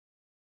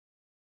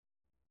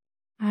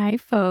Hi,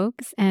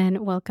 folks, and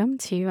welcome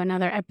to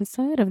another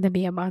episode of the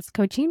Be a Boss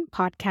Coaching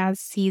Podcast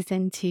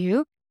Season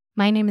 2.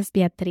 My name is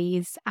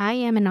Beatriz. I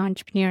am an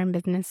entrepreneur and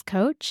business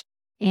coach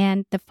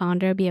and the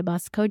founder of Be a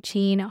Boss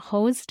Coaching,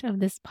 host of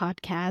this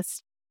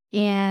podcast.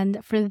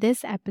 And for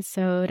this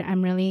episode,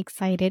 I'm really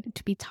excited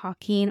to be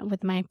talking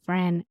with my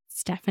friend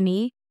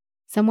Stephany,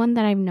 someone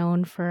that I've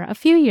known for a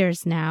few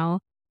years now,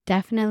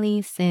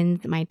 definitely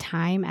since my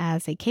time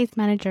as a case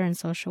manager and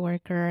social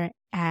worker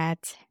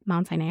at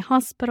Mount Sinai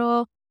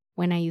Hospital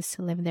when I used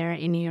to live there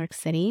in New York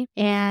City.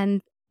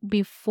 And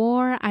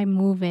before I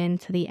move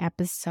into the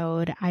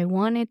episode, I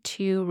wanted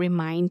to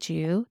remind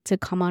you to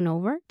come on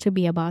over to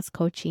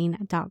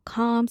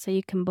beabosscoaching.com so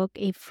you can book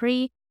a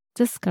free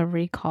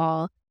discovery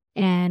call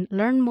and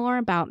learn more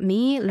about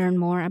me, learn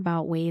more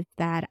about ways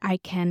that I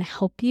can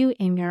help you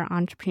in your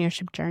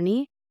entrepreneurship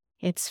journey.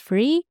 It's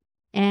free.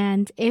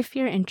 And if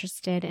you're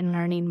interested in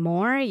learning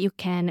more, you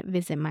can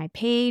visit my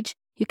page.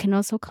 You can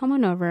also come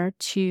on over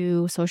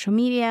to social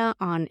media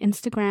on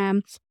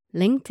Instagram,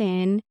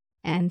 LinkedIn,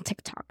 and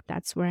TikTok.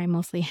 That's where I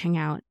mostly hang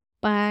out.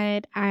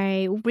 But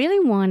I really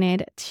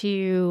wanted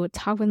to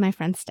talk with my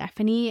friend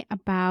Stephany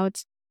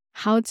about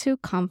how to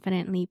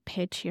confidently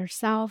pitch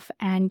yourself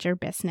and your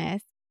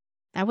business.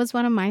 That was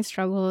one of my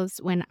struggles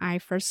when I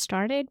first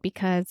started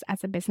because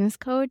as a business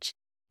coach,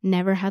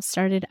 never have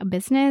started a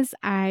business.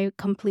 I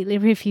completely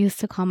refused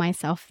to call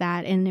myself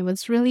that. And it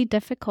was really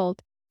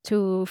difficult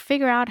to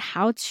figure out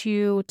how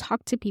to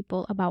talk to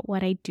people about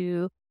what I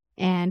do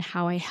and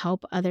how I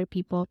help other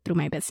people through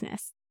my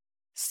business.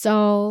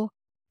 So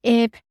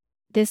if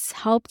this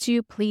helped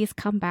you, please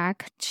come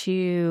back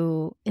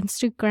to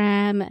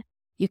Instagram.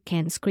 You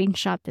can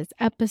screenshot this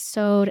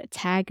episode,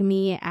 tag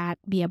me at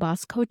Be a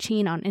Boss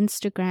Coaching on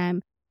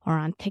Instagram or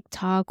on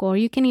TikTok, or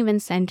you can even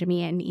send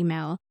me an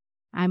email.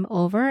 I'm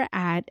over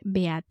at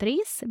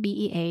Beatriz,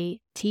 Beatriz,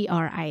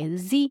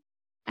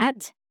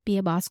 at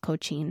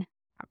beabosscoaching.com.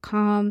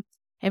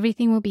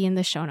 Everything will be in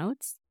the show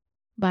notes.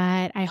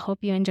 But I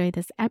hope you enjoyed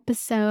this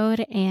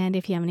episode. And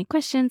if you have any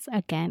questions,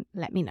 again,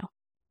 let me know.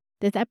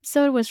 This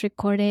episode was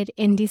recorded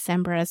in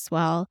December as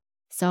well.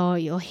 So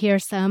you'll hear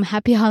some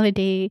happy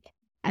holiday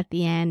at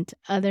the end.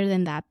 Other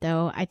than that,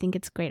 though, I think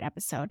it's a great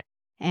episode.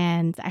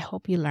 And I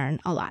hope you learn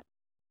a lot.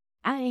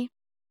 Bye.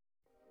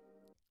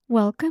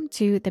 Welcome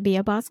to the Be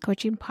a Boss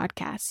Coaching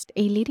Podcast,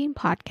 a leading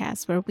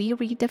podcast where we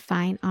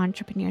redefine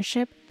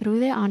entrepreneurship through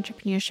the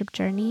entrepreneurship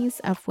journeys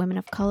of women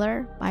of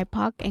color,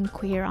 BIPOC, and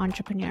queer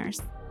entrepreneurs.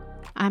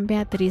 I'm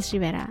Beatriz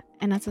Rivera,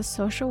 and as a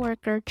social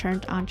worker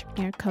turned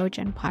entrepreneur coach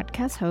and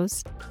podcast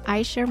host,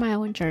 I share my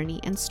own journey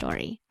and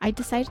story. I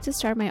decided to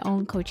start my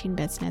own coaching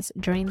business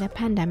during the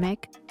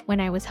pandemic when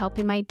I was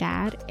helping my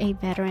dad, a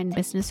veteran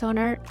business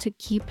owner, to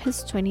keep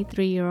his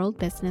 23-year-old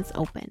business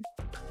open.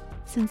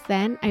 Since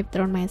then, I've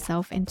thrown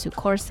myself into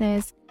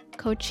courses,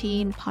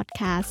 coaching,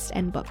 podcasts,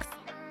 and books.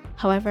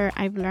 However,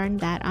 I've learned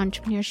that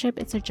entrepreneurship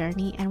is a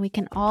journey and we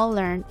can all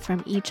learn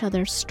from each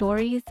other's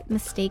stories,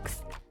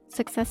 mistakes,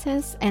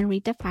 successes, and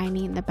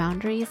redefining the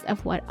boundaries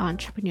of what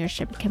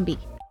entrepreneurship can be.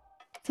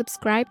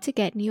 Subscribe to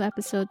get new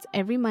episodes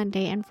every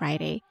Monday and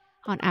Friday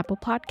on Apple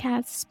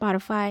Podcasts,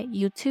 Spotify,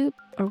 YouTube,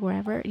 or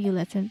wherever you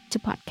listen to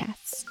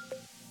podcasts.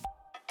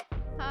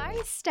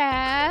 Hi,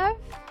 Steph.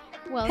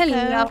 Welcome.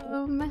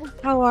 Hello.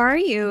 How are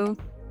you?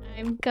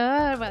 I'm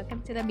good.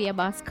 Welcome to the Be a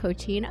Boss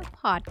Coaching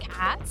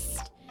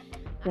podcast.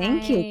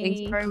 Thank you.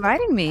 Thanks for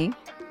inviting me.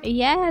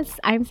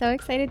 Yes, I'm so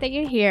excited that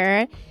you're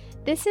here.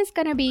 This is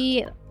going to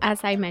be,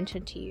 as I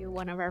mentioned to you,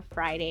 one of our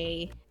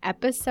Friday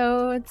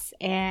episodes.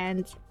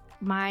 And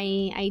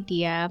my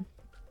idea,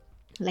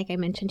 like I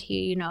mentioned to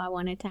you, I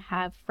wanted to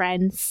have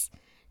friends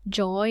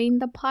join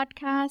the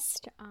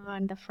podcast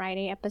on the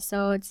Friday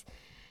episodes.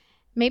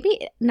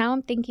 Maybe now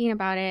I'm thinking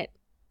about it.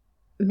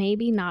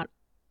 Maybe not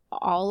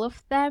all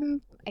of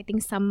them. I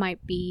think some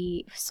might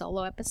be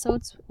solo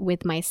episodes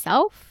with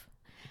myself.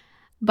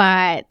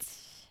 But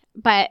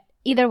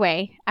either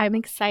way, I'm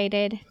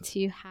excited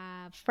to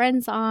have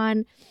friends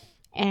on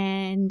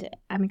and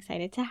I'm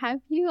excited to have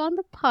you on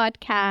the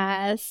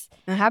podcast.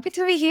 I'm happy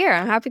to be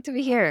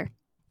here.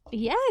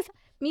 Yes,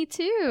 me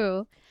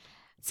too.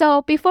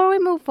 So before we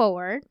move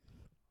forward,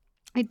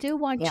 I do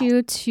want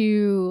you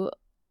to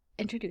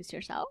introduce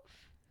yourself.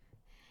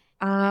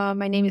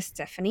 My name is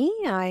Stephany.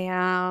 I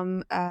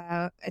am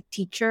a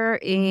teacher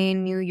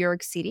in New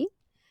York City.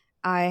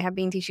 I have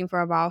been teaching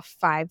for about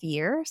 5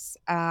 years.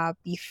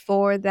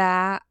 Before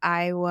that,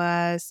 I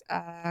was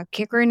a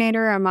care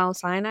coordinator at Mount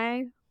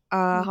Sinai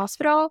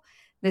Hospital.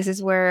 This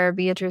is where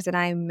Beatrice and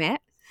I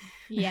met.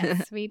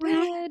 Yes, we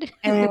did.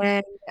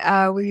 And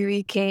we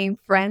became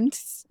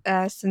friends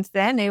since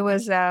then. It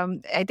was,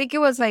 I think it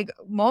was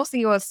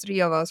mostly it was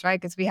 3 of us,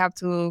 right? Because we have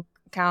to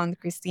count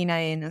Christina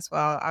in as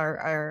well,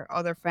 our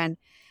other friend.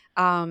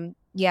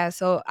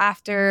 So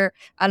after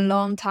a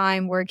long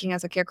time working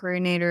as a care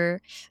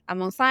coordinator at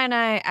Mount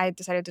Sinai, I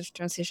decided to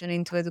transition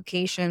into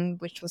education,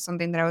 which was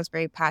something that I was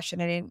very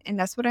passionate in. And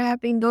that's what I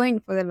have been doing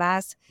for the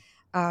last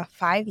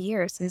 5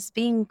 years. It's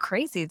been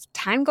crazy.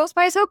 Time goes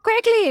by so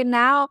quickly. And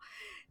now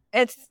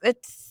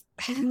it's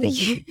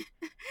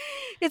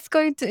It's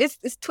going to it's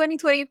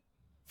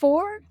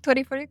 2024,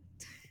 2040.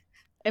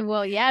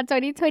 Well, yeah,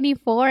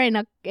 2024 in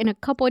a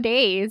couple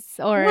days,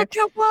 In a or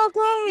couple of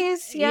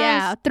days,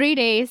 yeah, yes. 3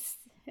 days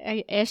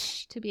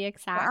ish to be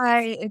exact.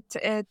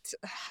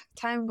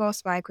 Time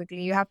goes by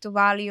quickly. You have to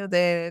value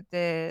the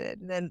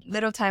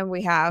little time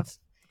we have.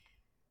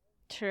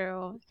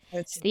 True.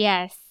 It's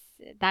Yes,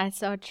 that's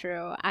so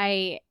true.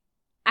 I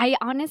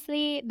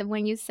honestly,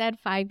 when you said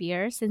 5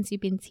 years since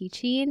you've been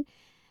teaching,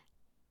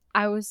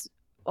 I was,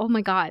 oh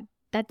my God,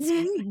 that's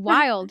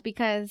wild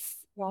because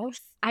yes.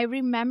 I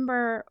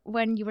remember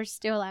when you were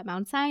still at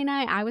Mount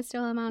Sinai, I was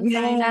still at Mount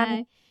Yeah,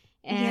 Sinai,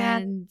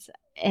 yeah,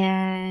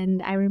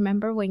 and I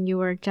remember when you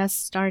were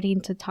just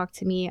starting to talk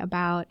to me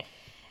about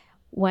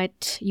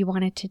what you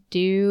wanted to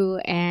do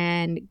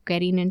and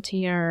getting into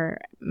your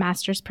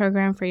master's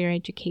program for your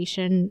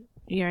education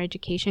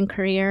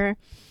career.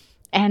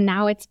 And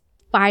now it's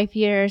 5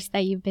 years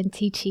that you've been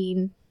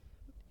teaching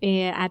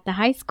at the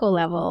high school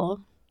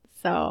level.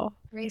 So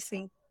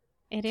crazy,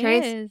 it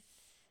crazy. is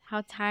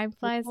how time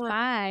flies Yeah,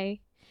 by.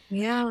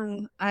 yeah.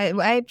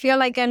 I feel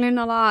like I learned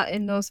a lot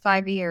in those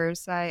 5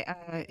 years.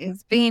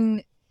 It's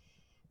been,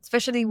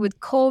 especially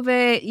with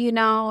COVID,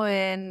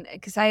 and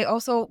because I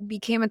also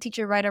became a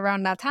teacher right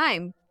around that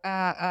time,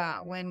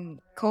 when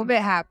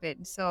COVID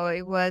happened. So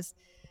it was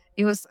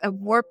a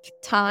warped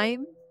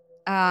time,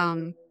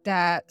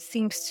 that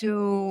seems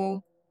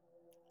to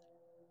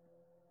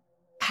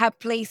have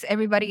placed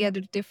everybody at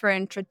a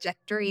different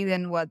trajectory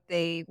than what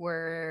they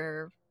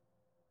were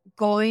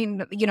going,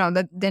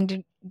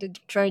 than the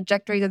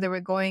trajectory that they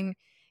were going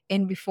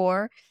in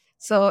before.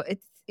 So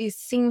it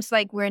seems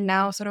like we're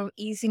now sort of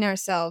easing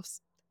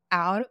ourselves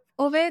out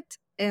of it.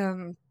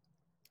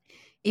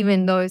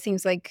 Even though it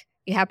seems like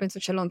it happened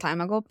such a long time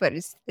ago, but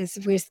it's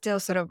we're still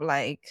sort of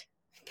like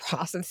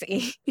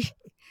processing. But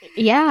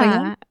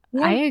yeah,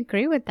 Yeah, I yeah,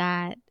 agree with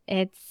that.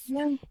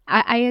 yeah,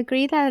 I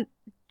agree that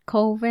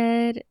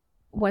COVID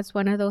was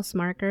one of those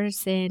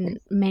markers in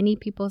many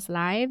people's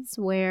lives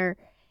where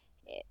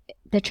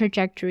the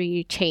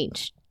trajectory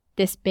changed.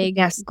 This big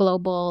yes,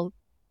 global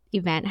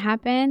event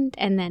happened,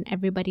 and then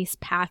everybody's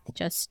path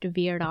just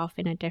veered off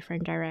in a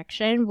different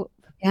direction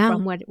yeah,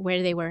 from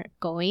where they were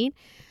going.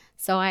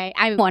 So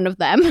I'm one of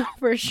them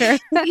for sure.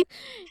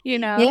 you yeah.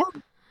 know,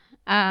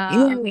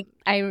 Yeah,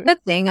 I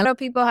good thing. A lot of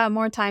people have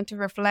more time to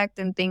reflect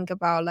and think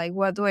about, like,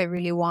 what do I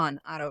really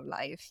want out of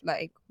life?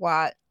 Like,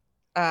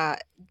 uh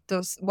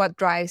what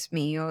drives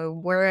me, or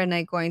where am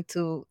I going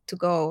to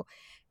go?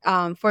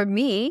 For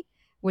me,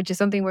 which is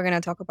something we're gonna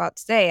talk about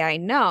today, I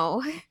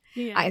know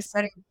yeah, I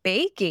started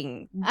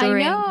baking I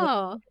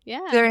know.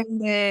 Yeah. during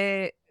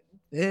the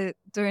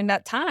during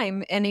that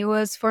time, and it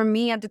was, for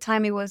me at the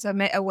time, it was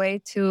a way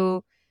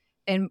to,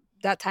 and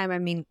that time, I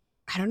mean,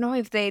 I don't know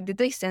if they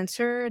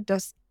censor,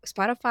 does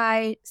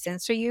Spotify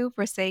censor you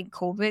for saying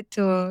COVID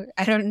to,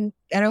 I don't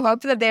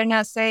hope that they're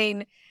not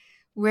saying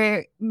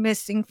we're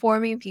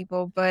misinforming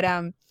people, but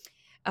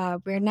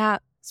we're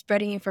not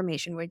spreading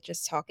information. We're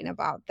just talking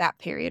about that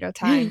period of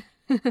time.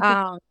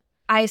 Um,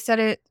 I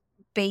started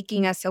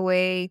baking as a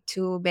way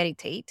to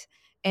meditate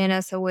and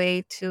as a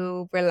way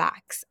to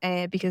relax,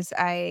 because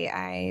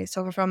I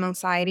suffer from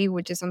anxiety,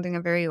 which is something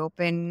I'm very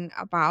open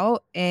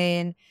about,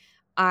 and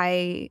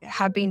I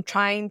have been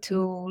trying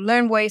to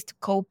learn ways to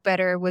cope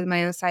better with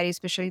my anxiety,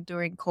 especially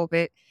during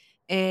COVID.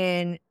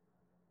 And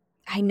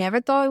I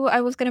never thought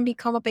I was going to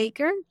become a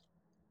baker.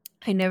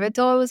 I never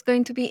thought I was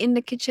going to be in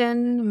the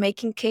kitchen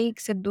making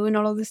cakes and doing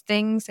all of these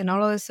things. And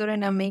all of a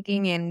sudden, I'm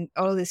making and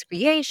all of these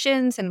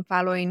creations and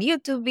following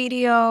YouTube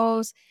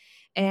videos.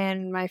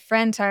 And my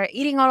friends are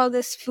eating all of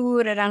this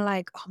food. And I'm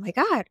like, oh my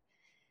God,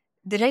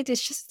 did I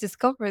just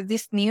discover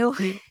this new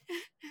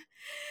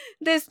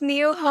this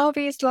new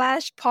hobby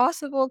slash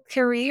possible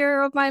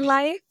career of my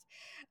life?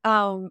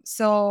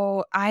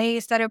 So I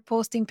started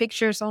posting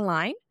pictures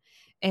online,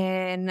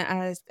 and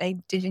as I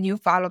did, you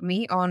follow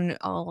me on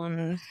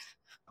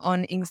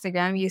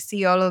Instagram, you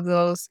see all of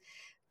those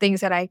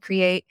things that I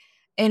create,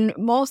 and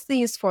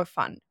mostly it's for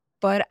fun.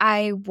 But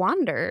I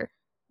wonder,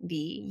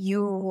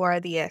 you who are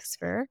the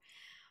expert,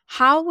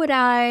 how would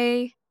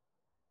I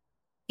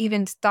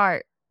even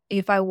start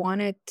if I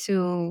wanted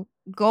to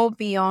go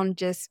beyond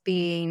just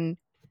being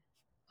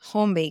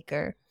home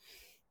baker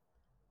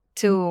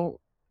to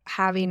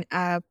having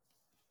a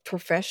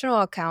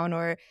professional account,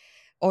 or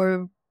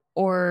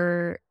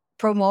or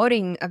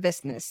promoting a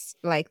business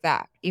like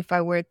that, if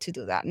I were to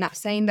do that? Not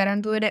saying that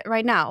I'm doing it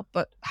right now,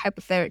 but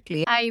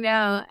hypothetically. I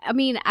know. I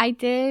mean, I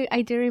do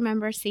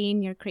remember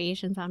seeing your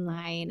creations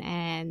online,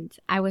 and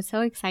I was so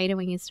excited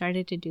when you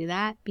started to do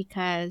that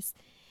because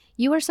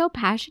you were so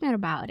passionate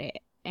about it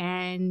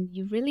and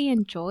you really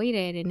enjoyed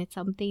it, and it's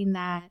something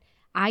that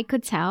I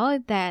could tell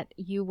that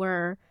you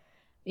were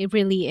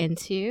really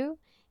into.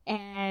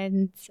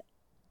 And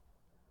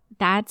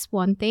that's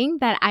one thing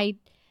that I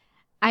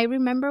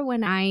remember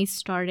when I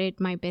started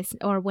my business,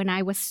 or when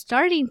I was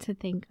starting to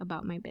think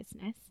about my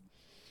business.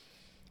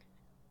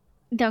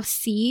 The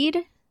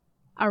seed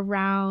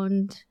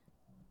around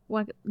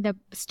what the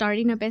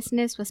starting a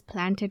business was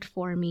planted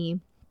for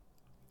me.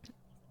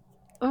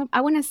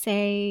 I want to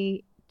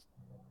say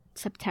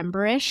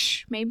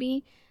September-ish,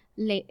 maybe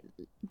late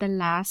the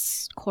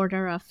last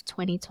quarter of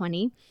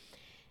 2020.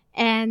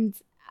 And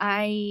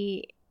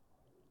I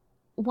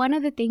one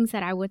of the things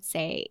that I would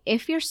say,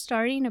 if you're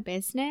starting a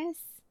business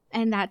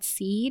and that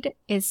seed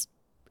is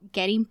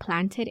getting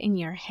planted in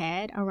your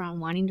head around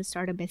wanting to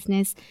start a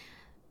business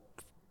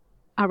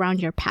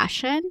around your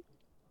passion,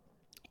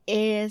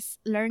 is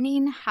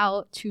learning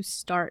how to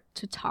start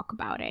to talk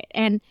about it.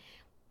 And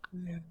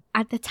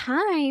at the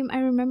time, I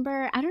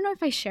remember, I don't know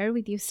if I shared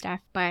with you,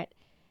 Steph, but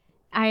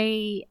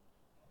I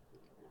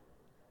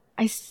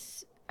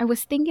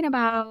was thinking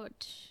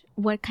about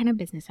what kind of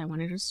business I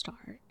wanted to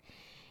start.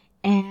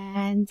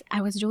 And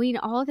I was doing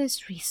all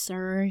this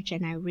research,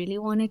 and I really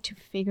wanted to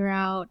figure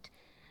out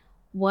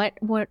what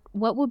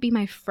would be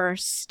my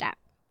first step.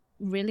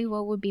 Really,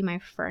 what would be my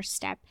first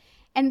step?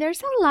 And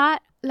there's a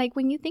lot, like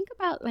when you think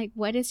about like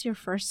what is your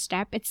first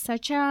step, it's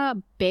such a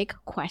big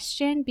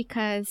question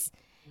because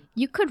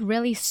you could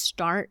really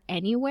start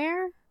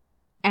anywhere,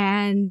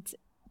 and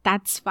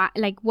that's fine.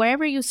 Like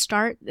wherever you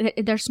start,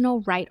 there's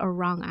no right or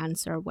wrong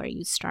answer where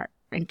you start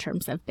in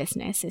terms of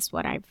business, is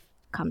what I've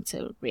come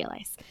to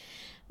realize.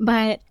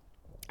 But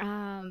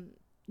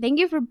thank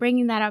you for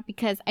bringing that up,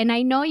 because, and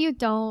I know you're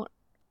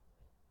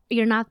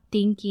not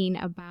thinking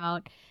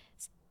about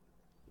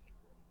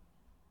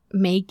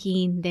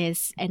making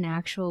this an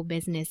actual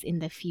business in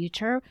the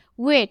future,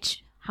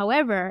 which,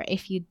 however,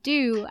 if you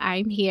do,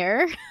 I'm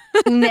here.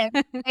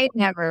 Never say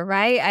never,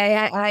 right?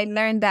 I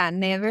learned that.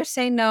 Never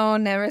say no,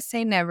 never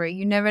say never.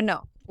 You never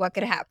know what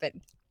could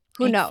happen.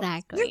 Who knows?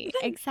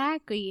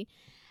 Exactly.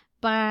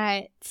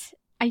 But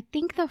I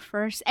think the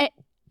first,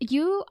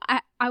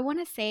 I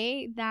want to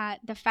say that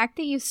the fact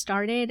that you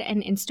started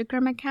an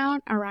Instagram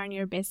account around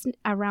your business,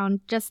 around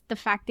just the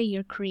fact that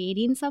you're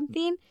creating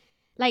something,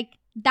 like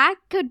that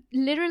could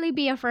literally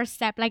be a first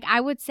step. Like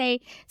I would say,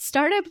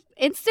 start an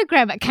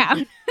Instagram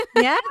account.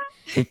 Yeah.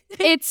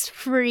 It's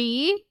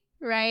free,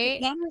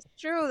 right? That is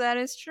true. That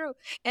is true.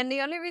 And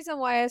the only reason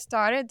why I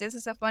started, this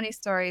is a funny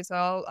story,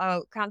 so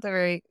I'll count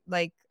it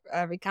very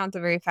recount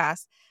it very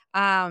fast.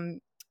 Um,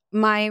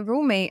 my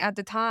roommate at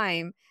the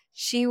time,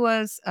 she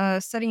was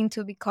studying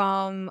to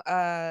become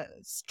a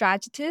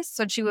strategist,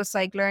 so she was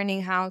like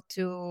learning how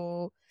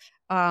to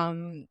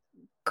um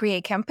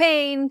create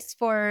campaigns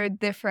for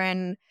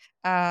different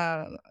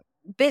uh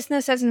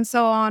businesses and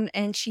so on,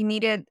 and she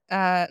needed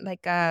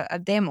like a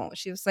demo.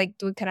 She was like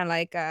doing kind of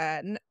like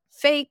a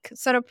fake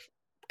sort of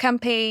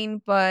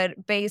campaign,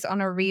 but based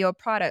on a real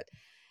product.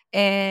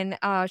 And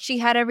she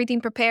had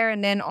everything prepared,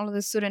 and then all of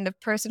a sudden, the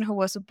person who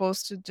was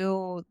supposed to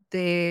do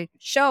the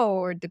show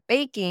or the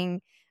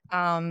baking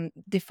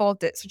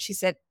defaulted. So she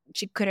said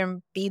she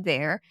couldn't be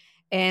there.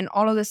 And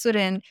all of a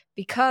sudden,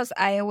 because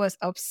I was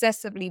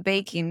obsessively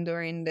baking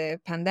during the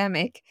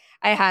pandemic,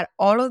 I had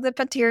all of the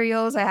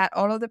materials, I had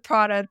all of the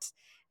products,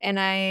 and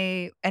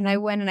I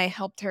went and I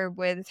helped her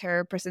with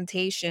her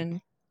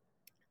presentation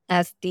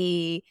as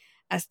the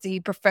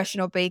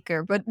professional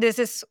baker. But this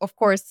is of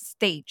course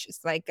stage.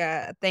 It's like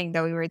a thing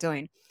that we were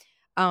doing.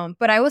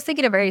 But I was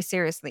taking it very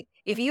seriously.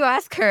 If you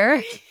ask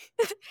her,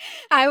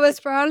 I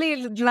was probably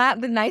not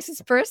the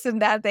nicest person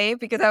that day,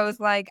 because I was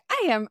like,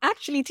 I am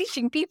actually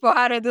teaching people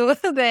how to do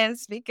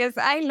this because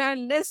I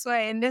learned this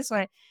way and this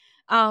way.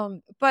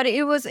 But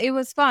it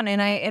was fun,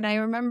 and I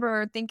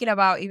remember thinking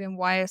about even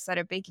why I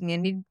started baking,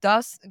 and it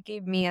does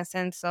give me a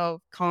sense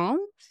of calm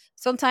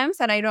sometimes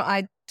that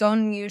I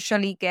don't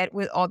usually get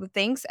with all the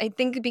things. I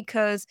think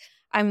because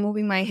I'm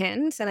moving my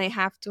hands, and I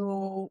have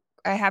to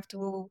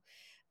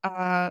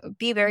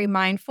be very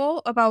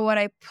mindful about what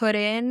I put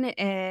in,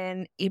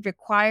 and it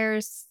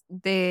requires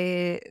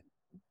the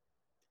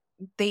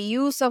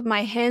use of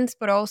my hands,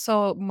 but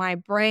also my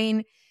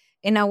brain,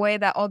 in a way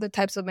that other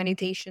types of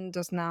meditation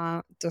does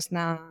not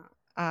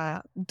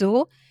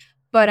do.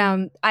 But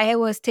I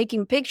was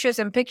taking pictures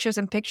and pictures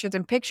and pictures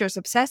and pictures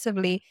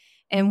obsessively.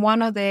 And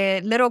one of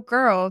the little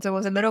girls, there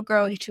was a little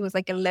girl, she was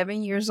like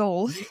 11 years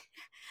old,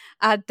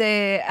 at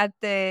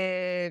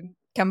the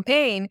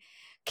campaign,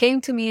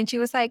 came to me and she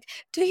was like,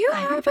 "Do you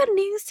have an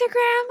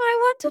Instagram? I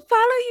want to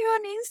follow you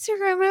on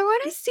Instagram. I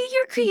want to see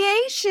your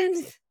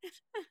creations."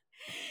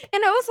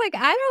 And I was like,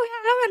 "I don't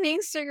have an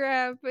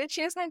Instagram." But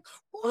she was like,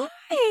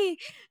 "Why?"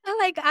 I'm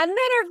like, "I'm not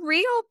a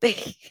real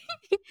baker."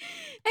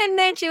 And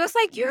then she was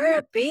like, "You're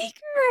a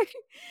baker."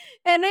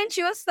 And then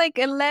she was like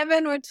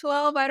 11 or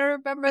 12. I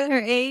don't remember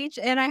her age.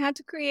 And I had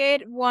to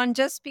create one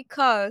just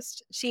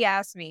because she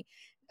asked me.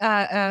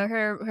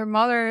 Her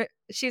mother,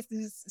 she's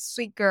this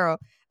sweet girl.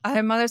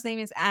 Her mother's name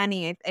is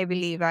Annie, I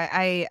believe.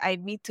 I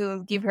need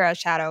to give her a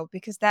shout out,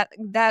 because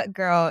that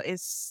girl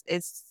is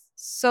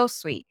so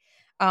sweet.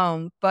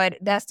 But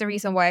that's the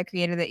reason why I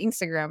created the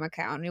Instagram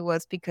account. It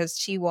was because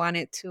she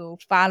wanted to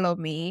follow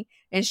me,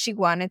 and she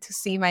wanted to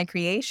see my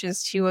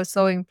creations. She was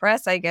so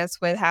impressed, I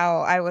guess, with how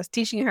I was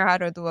teaching her how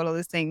to do all of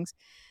these things.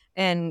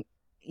 And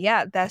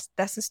yeah, that's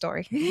the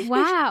story.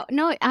 Wow.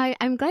 No,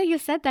 I'm glad you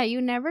said that.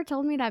 You never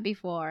told me that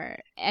before.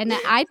 And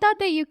I thought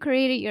that you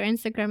created your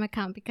Instagram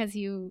account because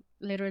you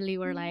literally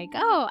were like,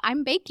 oh,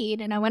 I'm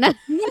baking and I want to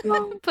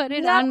No, put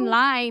it no,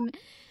 online.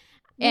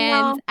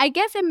 And no. I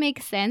guess it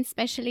makes sense,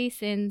 especially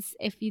since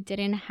if you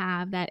didn't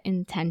have that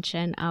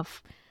intention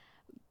of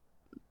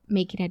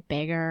making it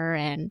bigger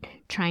and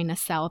trying to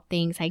sell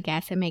things, I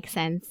guess it makes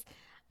sense.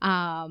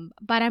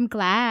 But I'm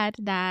glad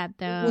that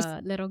It was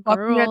the little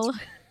popular. girl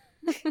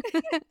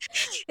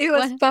It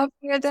was what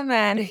popular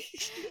demand.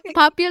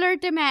 popular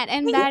demand,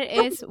 and that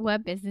is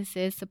what business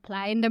is: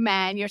 supply and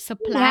demand. You're Yes,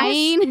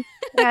 supplying,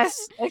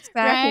 yes, right?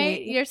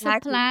 exactly, You're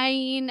exactly.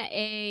 supplying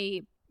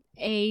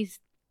a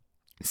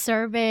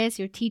service,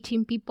 you're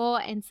teaching people,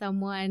 and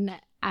someone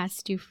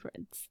asked you for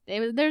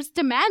there's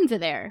demand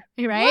there,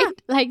 right? Yeah,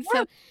 Like,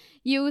 yeah, so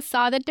you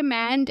saw the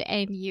demand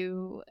and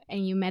you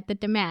met the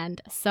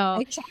demand. So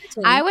I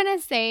exactly. want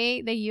to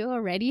say that you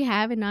already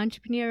have an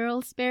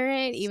entrepreneurial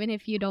spirit, even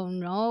if you don't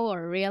know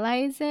or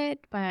realize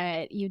it,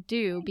 but you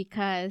do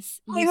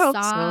because I hope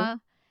so.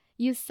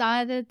 you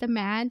saw the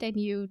demand and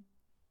you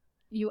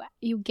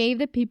gave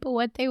the people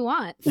what they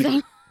want.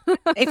 So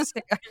It's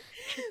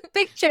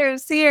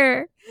pictures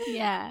here.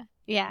 yeah,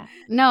 yeah.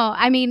 No,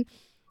 I mean,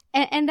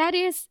 and that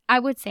is, I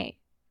would say,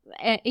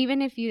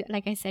 even if you,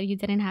 like I said, you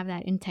didn't have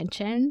that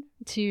intention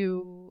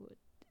to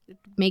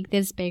make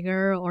this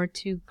bigger or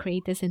to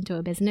create this into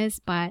a business,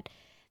 but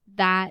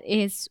that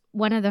is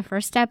one of the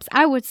first steps,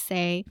 I would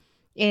say.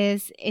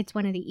 Is it's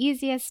one of the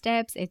easiest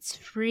steps. It's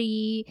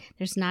free.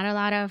 There's not a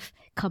lot of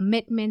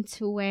commitment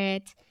to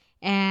it.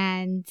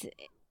 And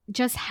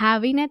just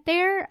having it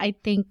there, I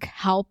think,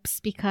 helps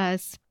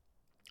because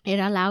it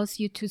allows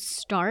you to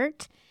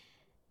start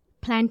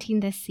planting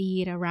the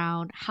seed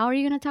around how are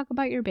you going to talk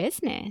about your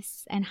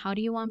business and how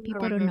do you want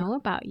people to Mhm. know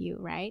about you,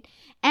 right?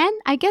 And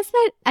I guess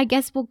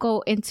we'll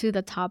go into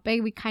the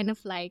topic. We kind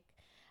of like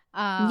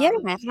Yeah,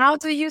 um how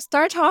do you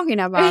start talking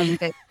about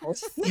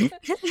this?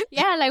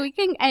 yeah, like we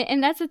can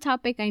and that's a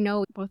topic I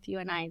know both you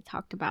and I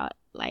talked about,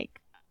 like,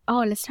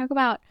 oh, let's talk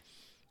about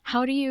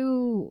how do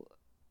you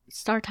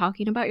start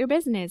talking about your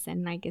business,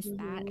 and like, is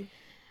that Mhm.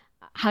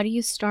 how do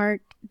you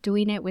start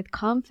doing it with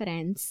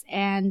confidence?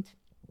 And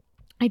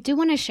I do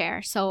want to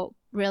share, so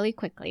really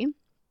quickly,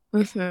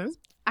 Mhm.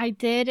 I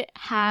did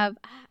have.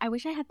 I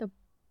wish I had the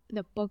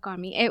book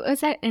on me. It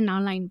was an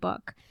online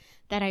book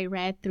that I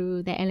read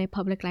through the LA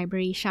Public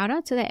Library. Shout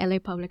out to the LA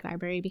Public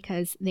Library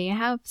because they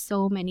have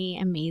so many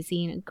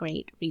amazing,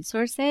 great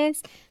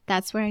resources.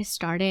 That's where I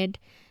started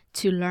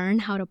to learn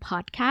how to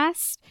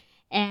podcast,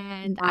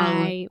 and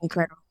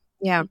Incredible.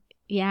 Yeah.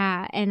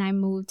 yeah, and I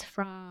moved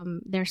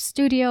from their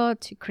studio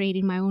to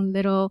creating my own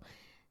little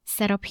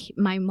setup,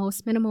 my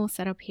most minimal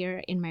setup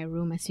here in my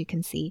room, as you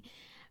can see.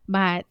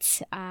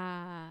 But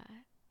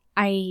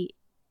I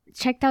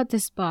checked out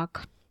this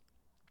book.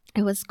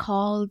 It was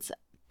called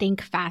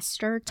Think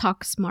Faster,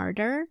 Talk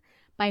Smarter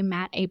by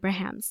Matt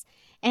Abrahams.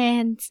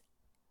 And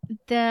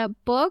the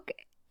book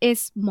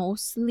is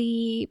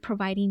mostly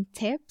providing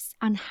tips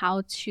on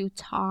how to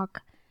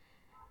talk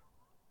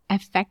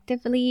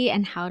effectively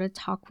and how to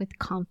talk with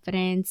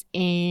confidence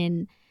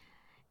in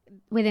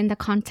within the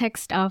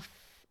context of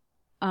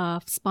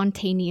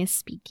spontaneous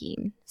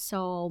speaking.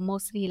 So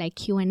mostly like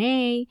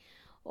Q&A,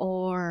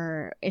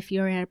 or if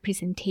you're at a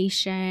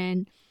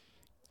presentation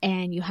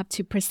and you have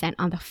to present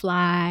on the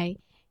fly,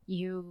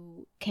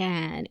 you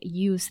can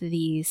use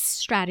these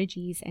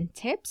strategies and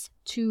tips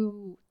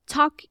to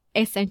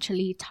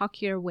essentially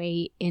talk your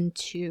way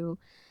into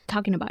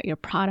talking about your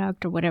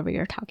product or whatever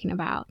you're talking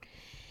about.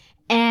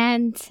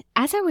 And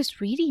as I was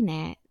reading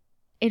it,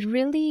 it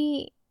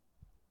really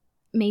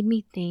made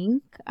me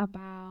think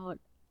about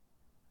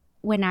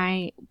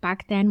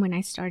back then when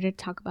I started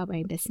to talk about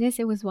my business,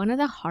 it was one of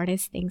the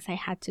hardest things I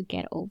had to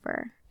get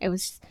over. It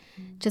was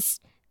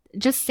just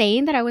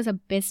saying that I was a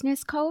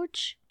business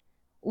coach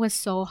was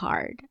so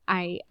hard.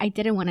 I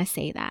didn't want to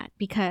say that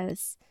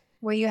because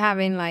Were you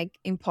having like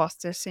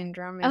imposter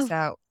syndrome? Is of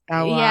that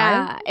why?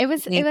 yeah, it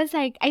Yeah. was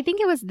like, I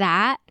think it was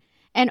that,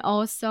 and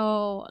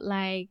also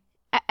like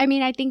I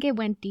mean, I think it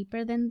went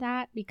deeper than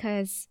that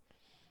because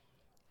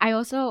I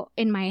also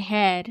in my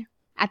head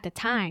at the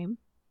time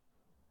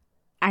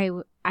I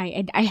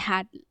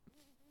had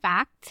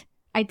fact,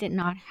 I did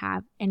not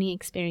have any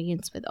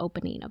experience with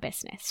opening a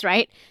business,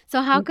 right?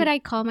 So how could Mhm. I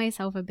call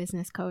myself a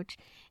business coach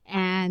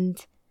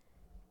and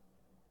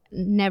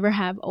never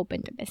have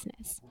opened a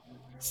business?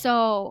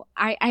 So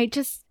I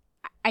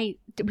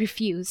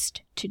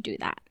refused to do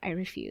that. I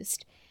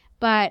refused.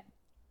 But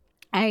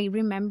I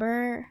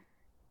remember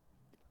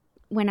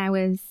when I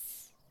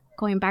was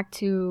going back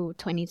to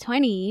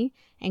 2020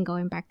 and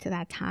going back to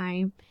that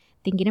time,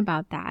 thinking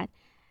about that.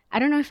 I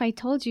don't know if I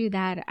told you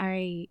that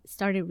I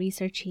started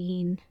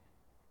researching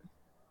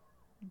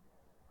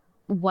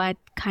what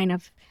kind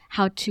of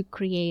how to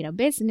create a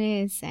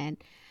business, and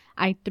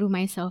I threw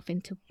myself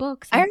into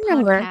books I and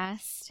remember.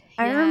 podcasts.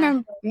 I Yeah.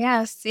 remember.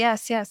 Yes,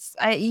 yes, yes.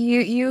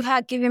 You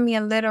had given me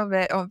a little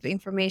bit of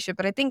information,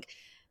 but I think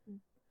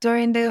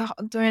during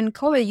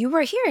COVID, you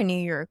were here in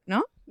New York,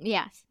 no?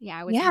 Yes. Yeah,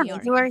 I was in Yeah, New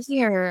York. you were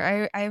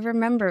here. I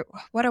remember.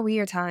 What a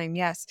weird time.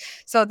 Yes.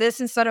 So this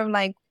is sort of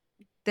like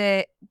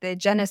the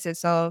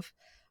genesis of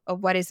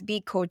what is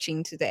bee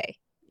coaching today.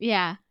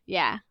 Yeah,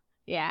 yeah,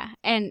 yeah.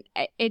 And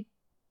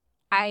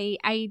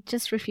I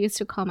just refused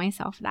to call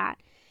myself that.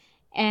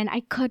 And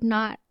I could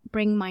not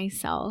bring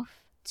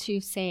myself to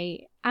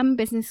say, I'm a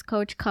business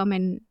coach, come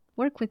and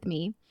work with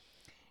me.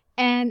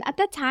 And at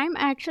that time,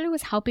 I actually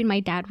was helping my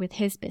dad with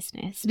his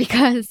business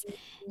because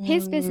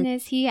his Mm,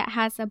 business, he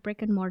has a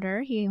brick and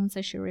mortar. He owns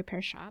a shoe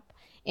repair shop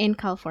in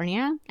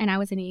California, and I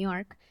was in New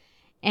York.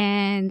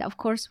 And of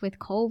course, with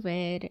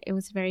COVID, it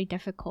was very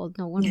difficult.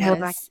 No one yeah, like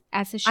was,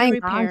 as a shoe I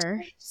repair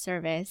imagine.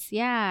 service,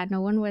 yeah,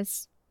 no one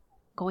was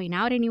going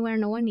out anywhere.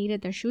 No one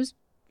needed their shoes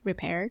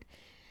repaired.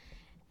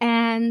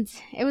 And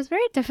it was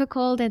very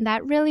difficult. And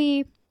that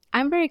really,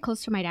 I'm very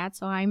close to my dad.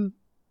 So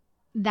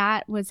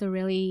that was a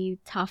really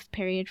tough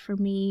period for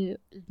me,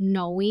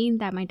 knowing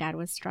that my dad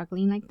was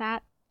struggling like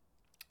that.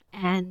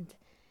 And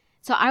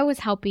so I was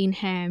helping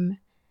him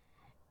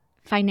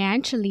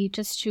financially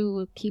just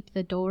to keep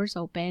the doors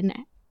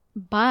open.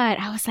 But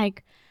I was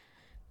like,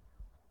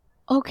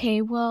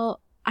 okay, well,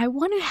 I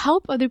want to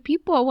help other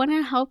people. I want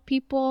to help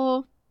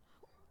people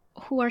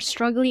who are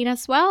struggling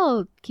as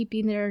well,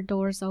 keeping their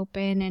doors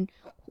open, and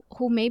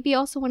who maybe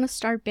also want to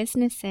start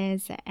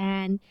businesses,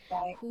 and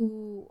Right.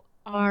 who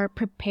are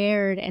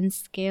prepared and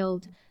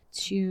skilled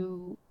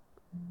to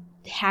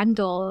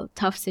handle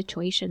tough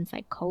situations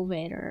like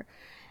COVID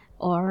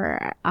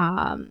or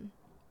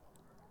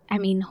I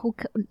mean,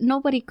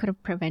 nobody could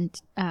have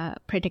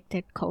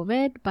predicted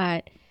COVID,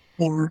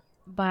 Yeah.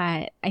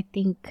 but I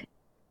think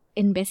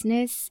in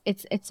business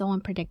it's so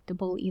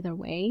unpredictable either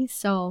way.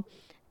 So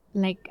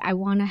like I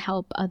want to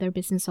help other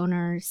business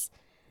owners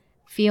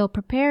feel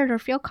prepared or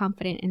feel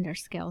confident in their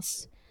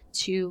skills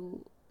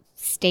to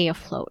stay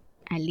afloat,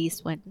 at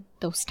least when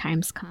those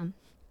times come.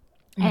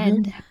 Hmm.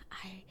 And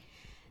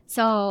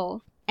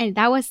and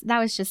that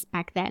was just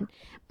back then.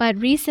 But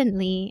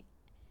recently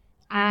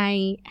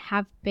I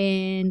have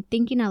been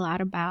thinking a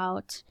lot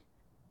about,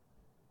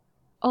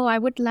 oh, I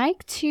would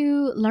like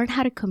to learn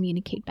how to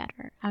communicate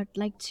better. I would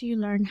like to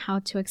learn how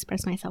to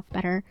express myself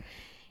better.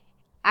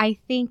 I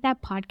think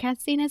that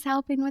podcasting is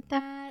helping with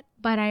that,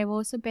 but I've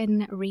also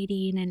been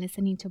reading and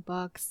listening to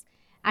books.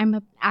 I'm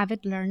an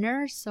avid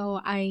learner,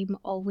 so I'm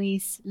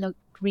always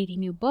reading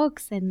new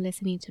books and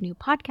listening to new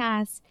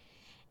podcasts.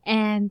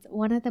 And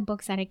one of the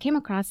books that I came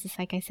across is,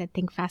 like I said,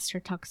 Think Faster,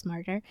 Talk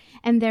Smarter.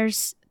 And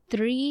there's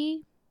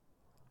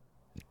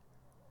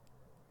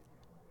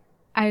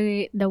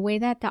the way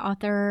that the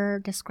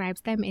author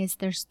describes them is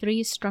there's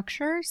three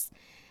structures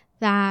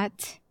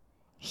that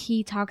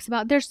he talks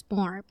about. There's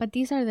more, but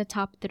these are the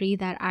top three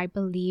that I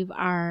believe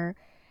are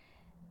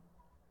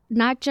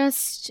not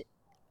just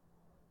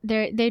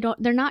they're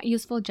not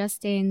useful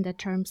just in the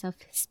terms of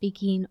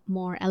speaking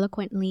more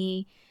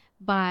eloquently,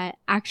 but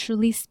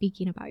actually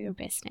speaking about your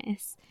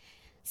business.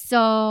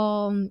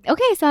 So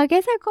okay, so I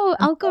guess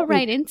I'll go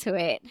right into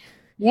it.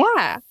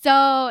 Yeah.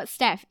 So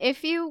Steph,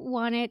 if you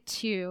wanted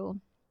to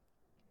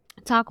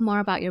talk more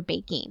about your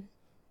baking,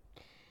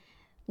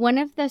 one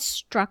of the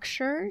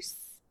structures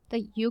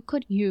that you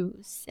could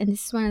use, and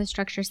this is one of the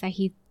structures that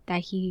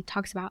he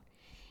talks about,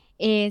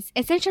 is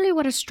essentially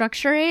what a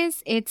structure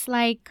is. It's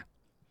like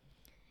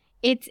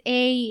it's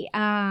a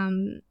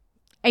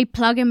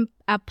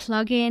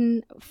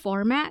plugin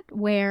format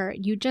where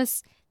you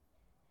just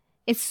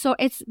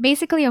it's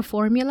basically a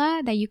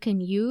formula that you can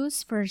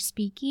use for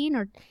speaking,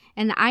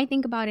 and I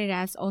think about it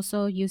as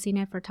also using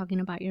it for talking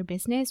about your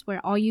business,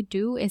 where all you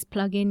do is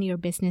plug in your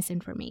business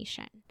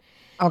information.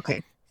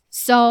 Okay.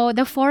 So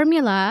the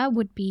formula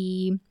would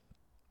be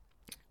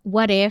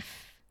what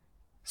if,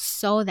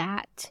 so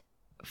that,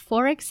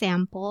 for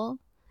example,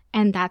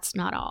 and that's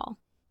not all.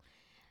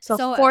 So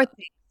So four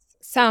things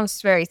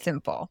sounds very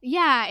simple.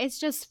 yeah, it's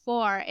just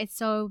four.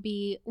 So it'd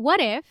be what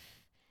if,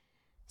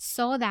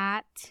 so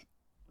that,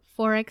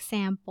 for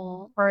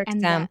example, For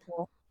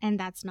example, and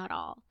that's not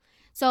all.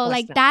 So what's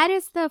like that? that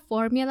is the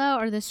formula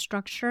or the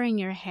structure in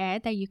your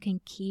head that you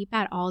can keep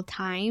at all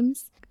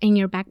times in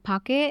your back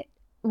pocket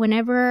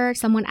whenever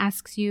someone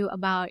asks you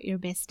about your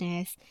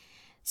business.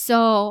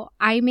 So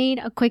I made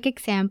a quick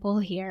example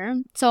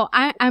here. So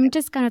I'm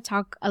just gonna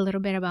talk a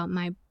little bit about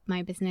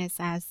my business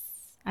as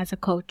a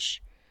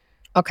coach.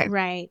 Okay.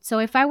 Right. So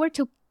if I were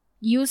to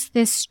use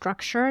this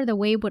structure, the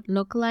way it would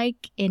look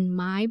like in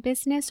my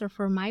business or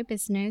for my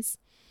business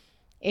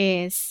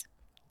is,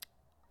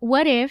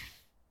 what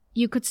if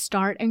you could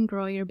start and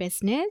grow your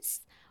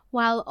business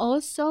while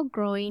also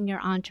growing your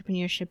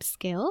entrepreneurship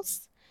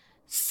skills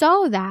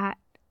so that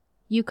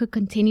you could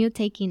continue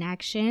taking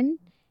action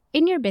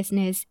in your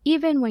business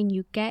even when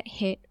you get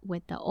hit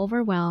with the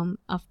overwhelm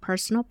of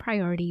personal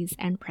priorities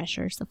and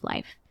pressures of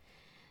life.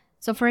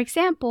 So, for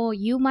example,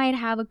 you might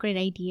have a great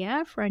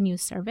idea for a new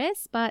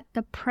service, but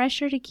the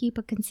pressure to keep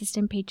a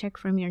consistent paycheck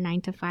from your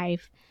 9 to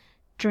 5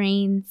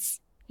 drains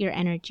your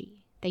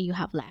energy that you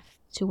have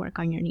left. to work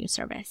on your new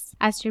service.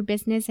 As your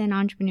business and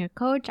entrepreneur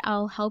coach,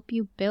 I'll help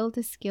you build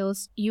the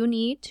skills you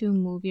need to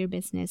move your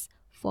business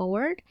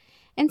forward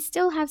and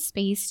still have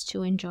space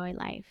to enjoy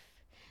life.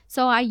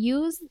 So I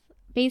use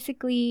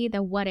basically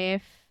the what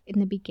if in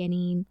the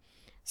beginning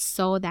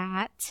so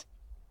that,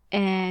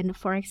 and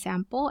for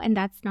example, and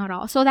that's not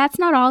all. So that's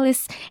not all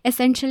is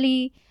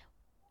essentially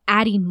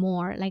adding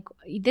more. Like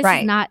this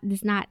Right.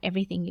 is not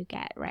everything you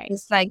get, right?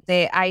 It's like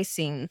the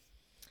icing.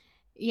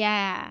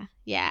 Yeah.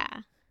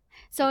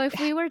 So if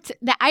we were to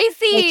the Making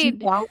icing,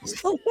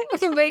 puns.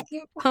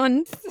 Making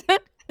puns.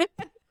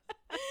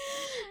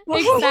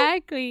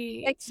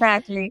 exactly.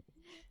 Exactly.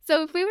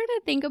 So if we were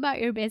to think about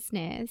your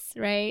business,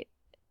 right,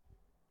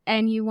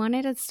 and you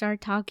wanted to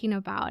start talking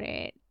about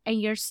it, and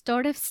you're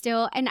sort of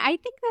still, and I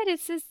think that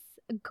it's just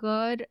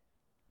good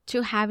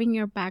to have in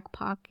your back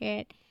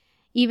pocket,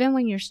 even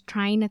when you're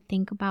trying to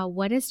think about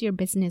what does your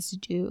business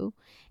do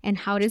and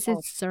how does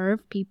it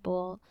serve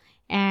people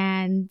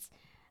and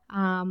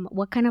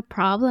what kind of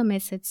problem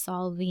is it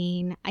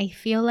solving. I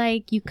feel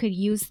like you could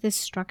use this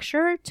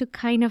structure to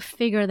kind of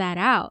figure that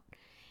out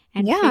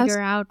and figure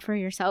out for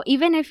yourself.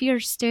 Even if you're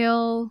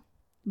still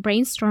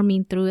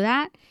brainstorming through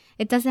that,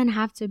 it doesn't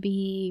have to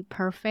be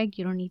perfect.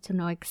 You don't need to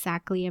know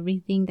exactly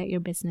everything that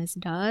your business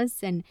does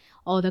and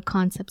all the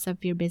concepts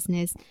of your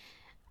business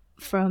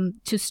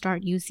to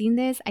start using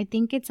this. I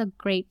think it's a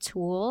great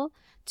tool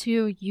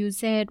to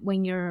use it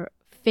when you're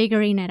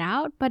figuring it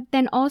out. But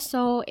then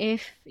also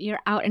if you're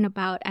out and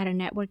about at a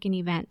networking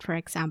event, for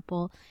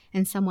example,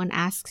 and someone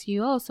asks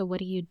you, oh, so what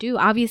do you do?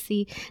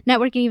 Obviously,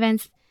 networking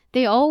events,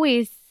 they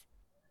always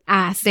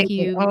ask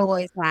you. They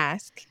always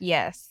ask,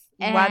 yes.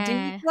 What do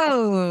you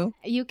do?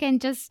 You can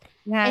just,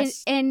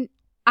 yes. And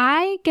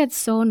I get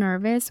so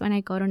nervous when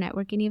I go to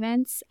networking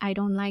events. I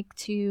don't like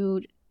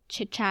to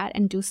chit chat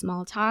and do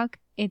small talk.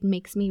 It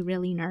makes me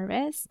really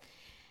nervous.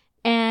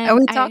 And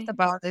we talked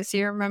about this.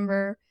 You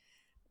remember?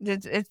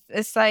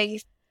 It's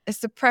like it's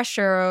the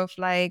pressure of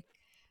like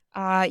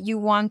you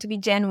want to be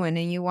genuine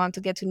and you want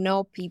to get to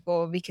know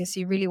people because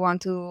you really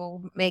want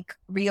to make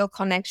real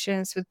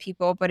connections with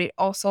people, but it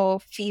also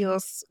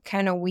feels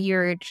kind of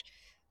weird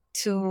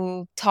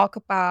to talk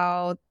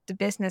about the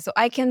business. So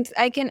I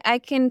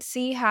can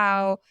see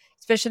how,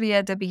 especially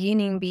at the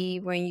beginning, be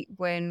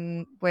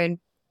when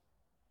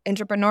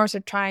entrepreneurs are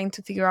trying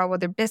to figure out what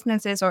their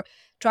business is or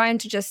trying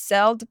to just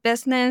sell the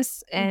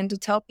business and to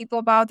tell people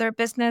about their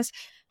business,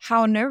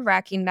 how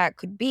nerve-wracking that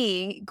could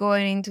be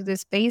going into the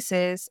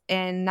spaces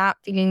and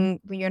when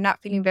you're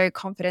not feeling very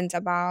confident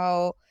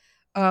about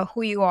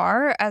who you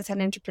are as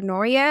an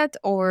entrepreneur yet,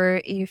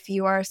 or if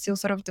you are still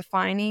sort of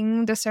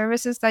defining the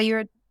services that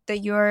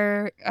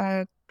you're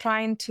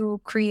trying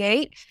to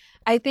create.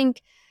 I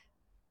think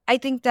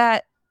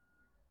that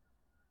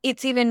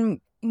it's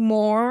even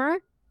more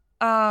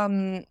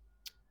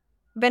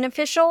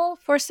beneficial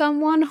for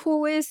someone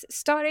who is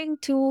starting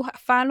to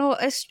follow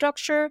a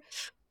structure,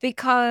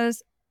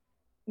 because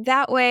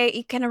that way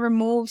it kind of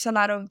removes a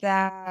lot of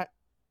that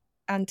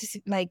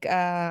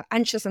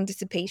anxious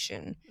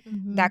anticipation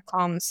that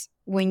comes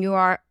when you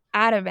are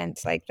at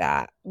events like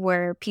that,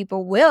 where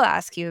people will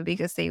ask you,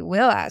 because they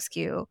will ask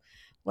you,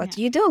 what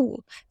do you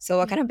do? So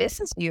what kind of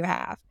business do you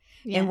have?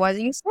 And what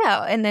do you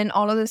sell? And then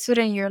all of a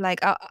sudden you're like,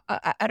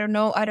 I don't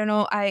know.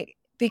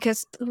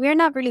 Because we're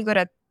not really good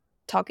at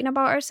talking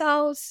about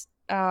ourselves,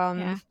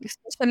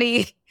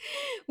 especially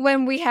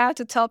when we have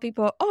to tell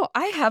people, oh,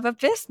 I have a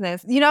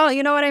business. You know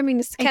what I mean?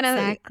 It's kind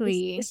of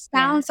it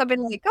sounds a bit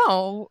like,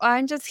 oh,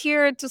 I'm just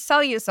here to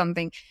sell you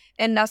something.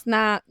 And that's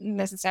not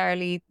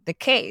necessarily the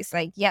case.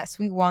 Like, yes,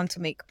 we want to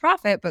make a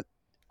profit, but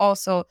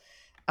also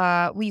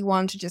we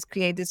want to just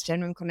create this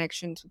genuine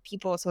connection to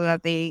people so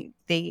that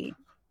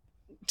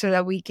so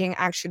that we can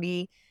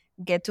actually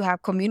get to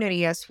have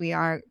community as we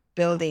are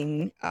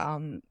building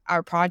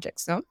our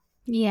projects, no?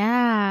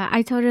 Yeah,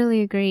 I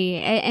totally agree.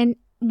 And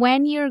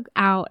when you're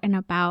out and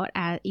about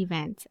at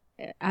events,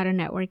 at a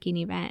networking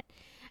event,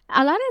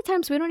 a lot of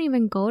times we don't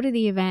even go to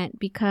the event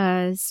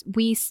because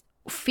we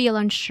feel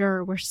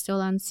unsure. We're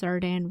still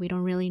uncertain. We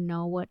don't really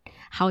know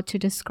how to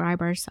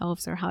describe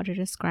ourselves or how to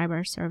describe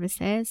our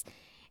services.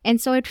 And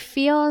so it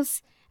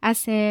feels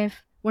as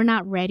if we're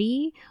not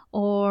ready,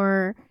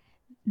 or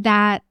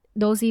that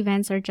those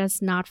events are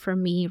just not for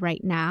me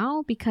right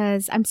now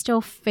because I'm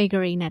still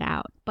figuring it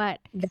out. But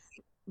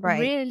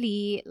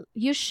really,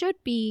 you should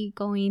be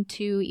going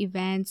to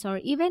events, or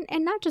even,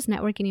 and not just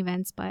networking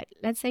events, but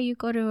let's say you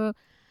go to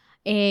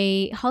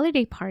a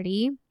holiday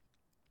party,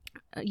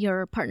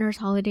 your partner's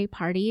holiday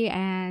party,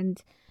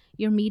 and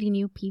you're meeting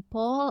new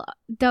people.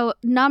 The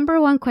number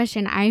one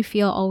question I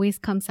feel always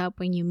comes up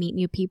when you meet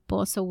new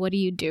people: so what do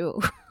you do?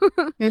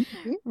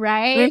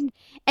 Right?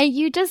 And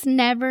you just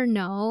never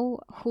know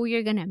who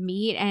you're gonna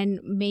meet, and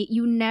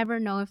you never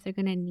know if they're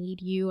gonna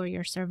need you or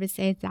your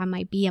services. That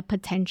might be a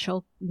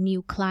potential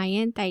new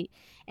client,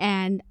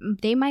 and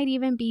they might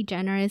even be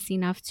generous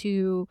enough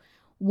to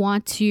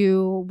want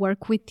to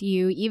work with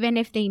you, even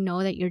if they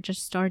know that you're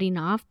just starting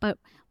off, but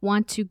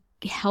want to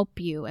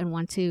help you and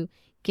want to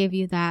give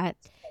you that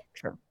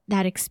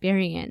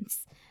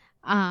experience.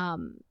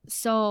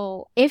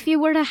 So if you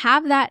were to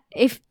have that,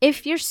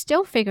 if you're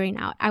still figuring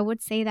out, I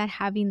would say that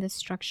having the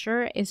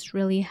structure is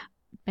really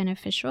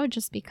beneficial,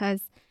 just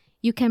because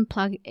you can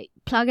plug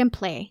and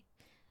play.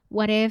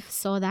 What if,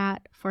 so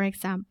that, for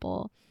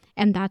example,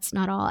 and that's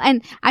not all.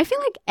 And I feel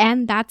like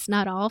and that's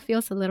not all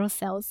feels a little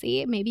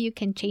salesy. Maybe you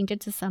can change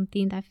it to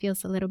something that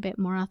feels a little bit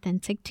more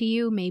authentic to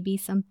you. Maybe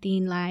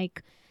something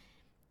like,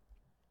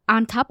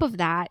 on top of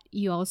that,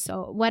 you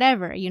also,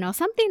 whatever,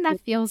 something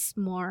that feels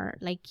more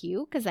like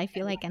you. Because I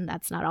feel like and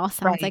that's not all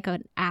sounds Right. like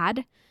an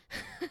ad,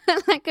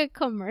 like a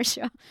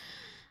commercial.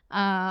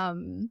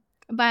 Um,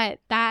 but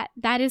that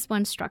is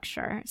one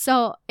structure.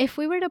 So if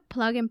we were to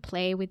plug and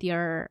play with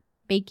your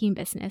baking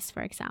business,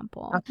 for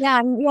example.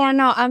 Yeah, yeah,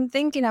 no, I'm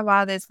thinking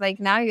about this. Like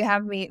now you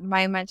have me,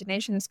 my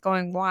imagination is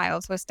going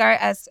wild. So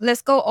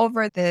let's go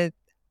over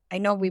I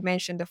know we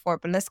mentioned before,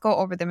 but let's go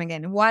over them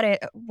again.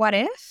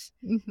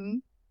 Mm-hmm.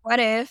 What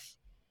if,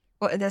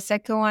 the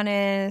second one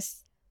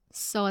is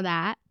So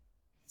that,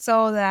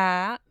 so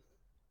that,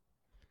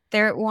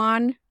 third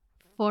one,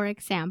 for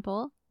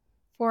example.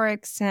 for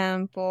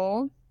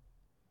example,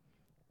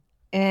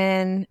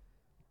 and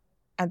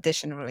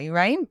additionally,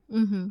 right?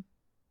 Mm-hmm.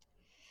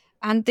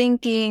 I'm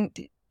thinking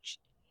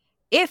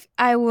if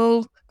I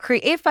were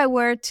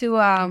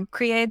to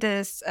create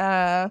this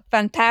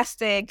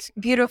fantastic,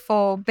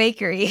 beautiful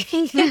bakery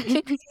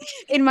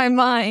in my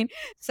mind.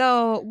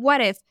 So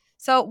what if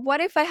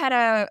I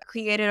had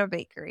created a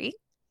bakery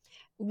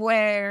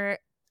where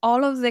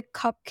all of the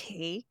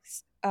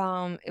cupcakes,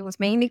 it was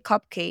mainly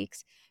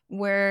cupcakes,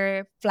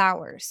 were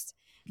flowers,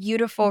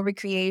 beautiful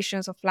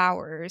recreations of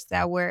flowers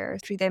that were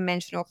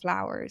three-dimensional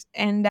flowers.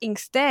 And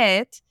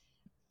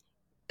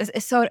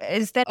so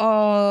instead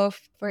of,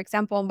 for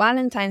example, on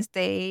Valentine's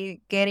Day,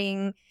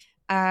 getting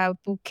a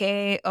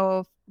bouquet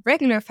of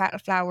regular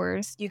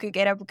flowers, you could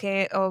get a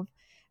bouquet of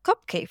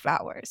cupcake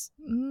flowers.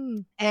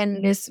 Mm.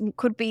 And this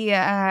could be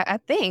a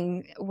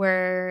thing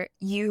where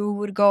you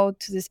would go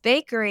to this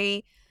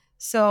bakery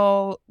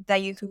so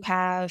that you could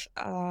have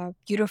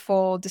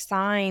beautiful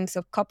designs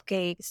of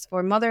cupcakes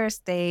for Mother's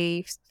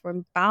Day,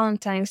 for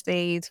Valentine's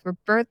Day, for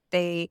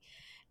birthday.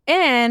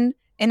 And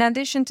in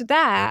addition to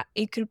that,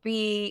 it could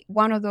be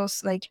one of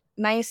those like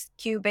nice,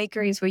 cute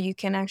bakeries where you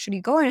can actually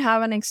go and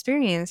have an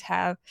experience,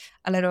 have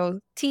a little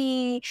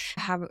tea,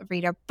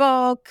 read a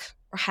book,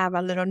 or have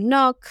a little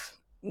nook,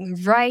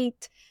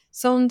 write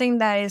something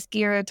that is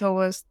geared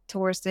towards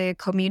the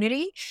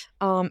community,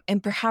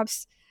 and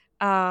perhaps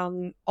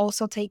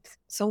also take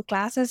some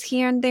classes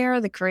here and there,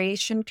 the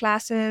creation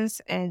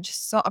classes, and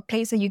just so a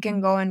place that you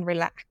can go and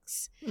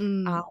relax.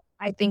 Mm.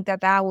 I think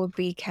that would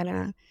be kind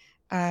of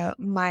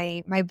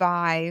my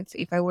vibe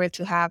if I were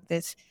to have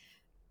this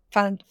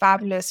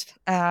fabulous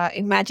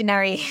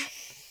imaginary.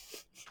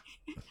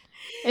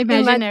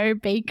 Imaginary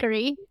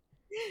bakery.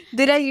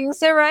 Did I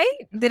use it right?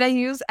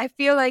 I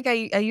feel like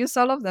I used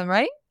all of them,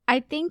 right? I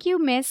think you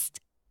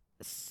missed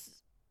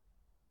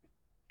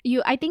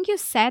I think you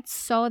said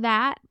so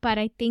that, but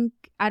I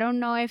don't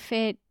know if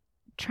it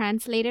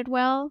translated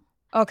well,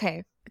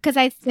 Okay. because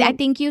I So,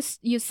 think you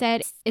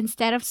said,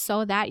 instead of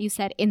so that, you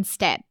said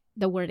instead,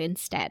 the word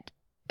instead.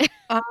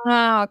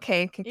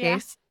 okay. Yeah.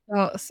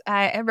 So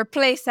I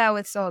replaced that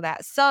with so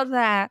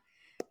that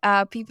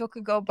people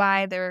could go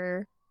buy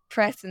their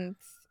presents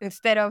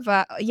instead of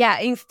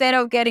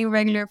getting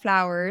regular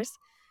flowers,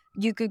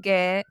 you could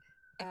get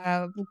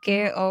a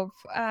bouquet of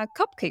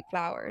cupcake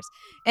flowers.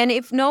 And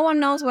if no one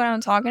knows what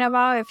I'm talking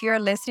about, if you're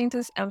listening to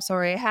this, I'm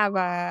sorry.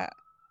 I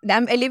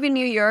live in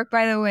New York,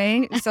 by the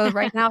way. So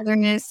right now there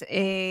is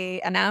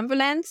an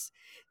ambulance.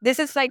 This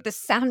is like the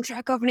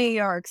soundtrack of New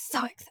York. So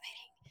exciting.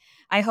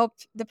 I hope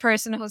the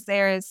person who's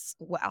there is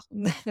well.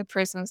 The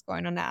person who's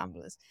going on the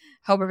ambulance.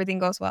 Hope everything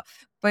goes well.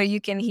 But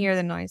you can hear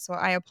the noise, so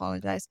I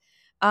apologize.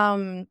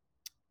 Um,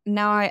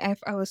 Now I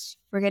was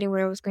forgetting what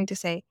I was going to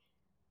say.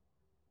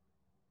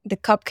 The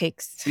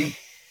cupcakes.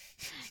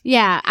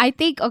 Yeah, I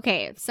think,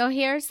 okay, so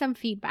here's some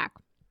feedback.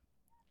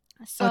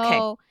 Okay.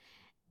 So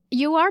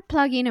you are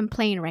plugging and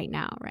playing right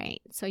now,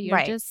 right?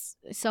 Right.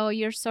 So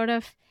you're sort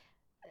of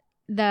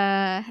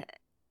the,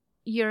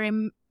 you're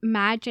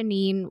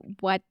imagining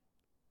what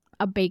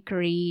a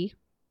bakery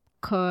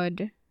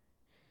could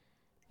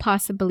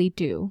possibly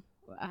do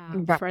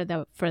Right.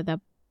 for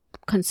the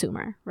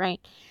consumer, right?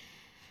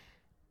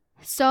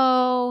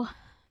 So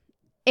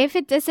if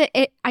it does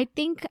it, I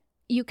think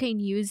you can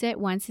use it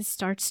once it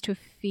starts to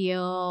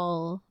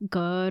feel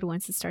good,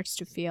 once it starts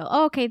to feel,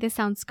 oh, okay, this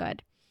sounds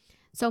good.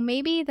 So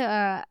maybe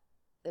the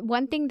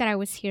one thing that I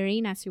was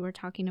hearing as you were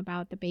talking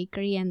about the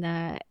bakery and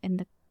the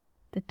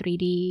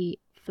 3D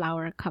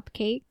flower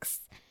cupcakes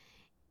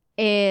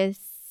is,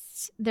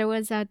 there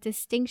was a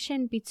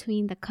distinction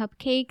between the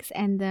cupcakes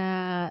and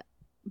the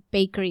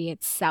bakery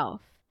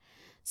itself.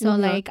 So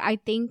Mm-hmm. like, I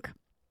think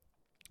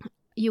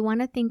you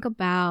want to think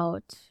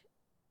about,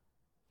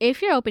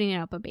 if you're opening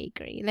up a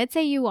bakery, let's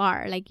say you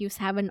are like, you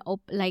have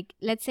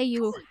let's say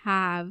you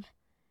have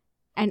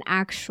an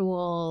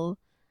actual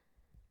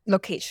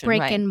Location,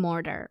 brick right? and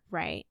mortar,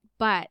 right?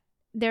 But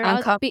there I'm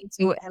are coming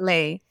to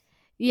LA.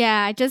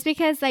 Yeah, just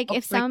because like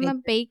if Like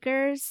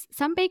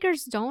some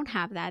bakers don't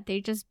have that.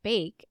 They just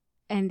bake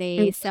and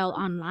they sell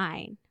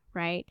online,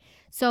 right?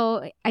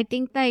 So I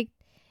think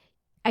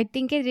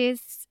it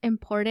is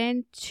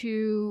important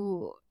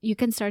to you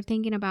can start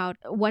thinking about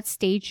what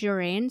stage you're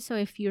in. So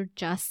if you're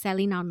just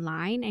selling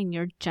online and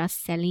you're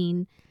just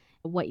selling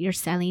what you're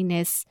selling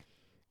is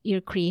your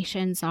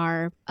creations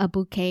are a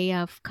bouquet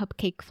of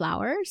cupcake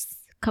flowers,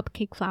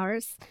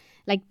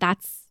 like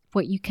that's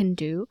what you can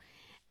do.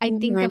 I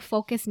think the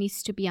focus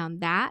needs to be on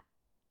that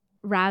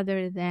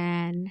rather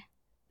than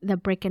the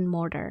brick and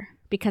mortar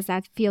because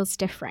that feels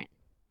different.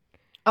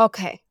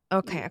 Okay.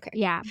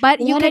 Yeah, but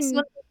you What is can,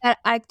 something that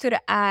I could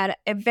add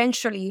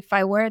eventually if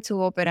I were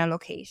to open a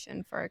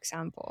location, for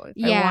example,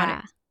 if I wanted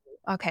yeah,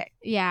 to? Okay.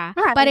 yeah.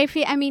 All But right.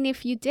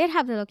 if you did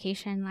have the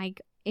location, like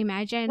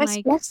imagine That's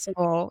like,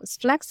 flexible. It's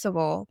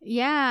flexible.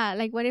 yeah,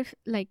 like what if,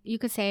 like you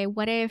could say,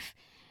 what if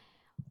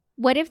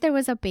there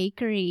was a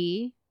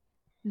bakery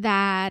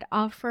that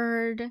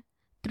offered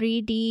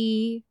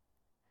 3D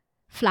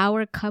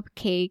flower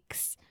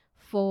cupcakes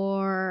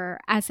for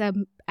as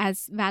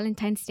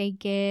Valentine's Day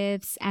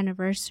gifts,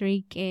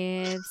 anniversary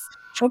gifts,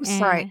 I'm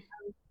sorry. and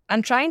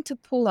I'm trying to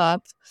pull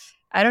up.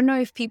 I don't know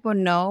if people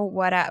know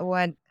what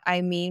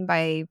I mean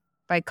by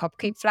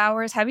cupcake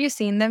flowers. Have you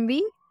seen them,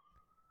 B?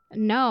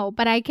 no,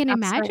 but I can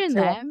I'm sorry imagine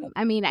to them.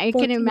 I mean, I can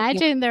continue.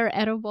 imagine they're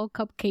edible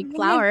cupcake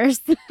flowers.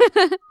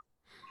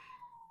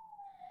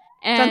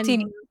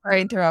 Continue. And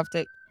Sorry,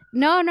 interrupted.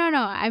 no, no,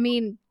 no. I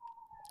mean,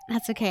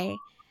 that's okay.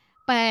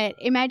 But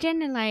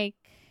imagine like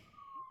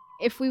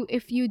if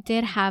you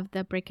did have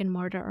the brick and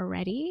mortar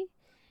already,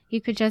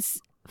 you could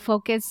just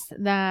focus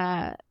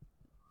the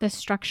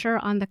structure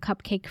on the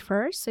cupcake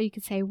first. So you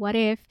could say, what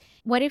if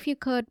you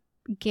could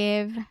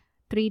give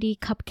 3D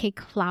cupcake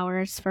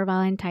flowers for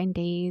Valentine's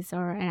Days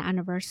or an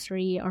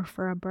anniversary or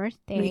for a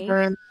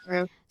birthday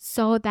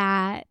so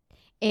that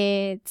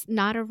it's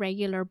not a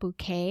regular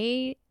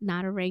bouquet,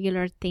 not a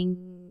regular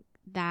thing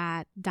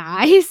that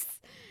dies,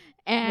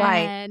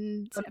 Right.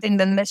 and Something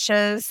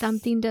delicious.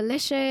 something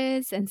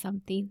delicious and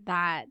something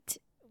that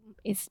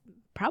is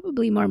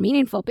probably more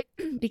meaningful.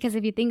 Because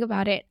if you think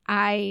about it,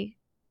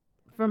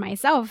 for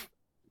myself,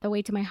 the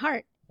way to my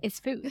heart is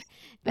food.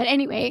 But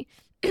anyway,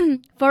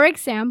 for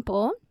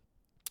example,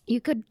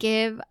 you could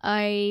give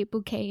a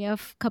bouquet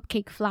of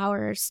cupcake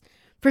flowers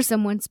for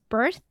someone's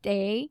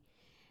birthday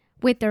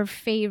with their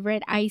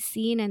favorite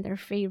icing and their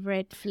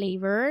favorite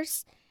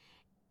flavors.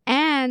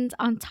 And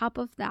on top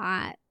of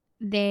that,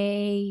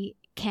 they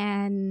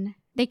can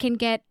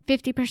get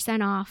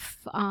 50% off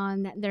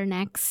on their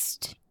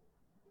next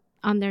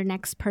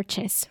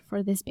purchase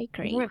for this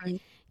bakery.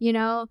 Right. You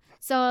know?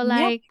 So Yep.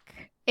 like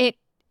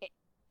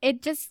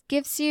it just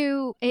gives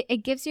you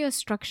it gives you a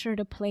structure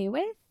to play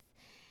with,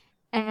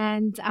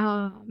 and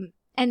then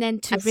I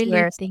to really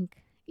swear.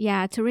 think,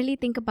 yeah, to really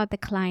think about the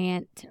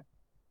client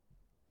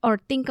or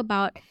think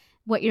about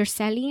what you're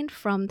selling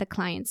from the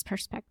client's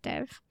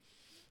perspective.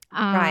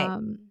 Right.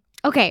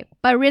 Okay,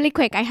 but really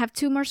quick, I have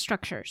two more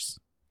structures.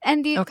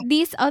 And Okay.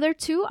 these other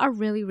two are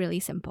really, really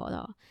simple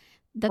though.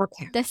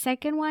 Okay. The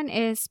second one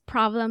is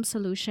problem,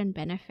 solution,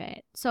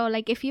 benefit. So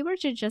like if you were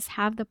to just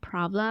have the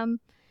problem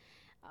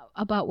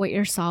about what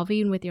you're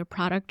solving with your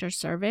product or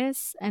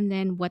service, and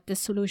then what the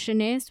solution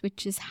is,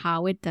 which is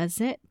how it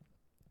does it,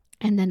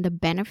 and then the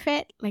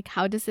benefit, like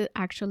how does it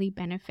actually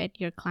benefit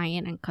your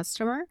client and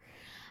customer,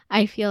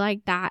 I feel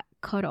like that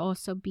could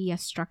also be a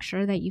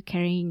structure that you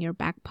carry in your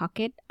back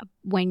pocket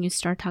when you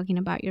start talking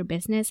about your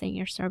business and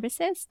your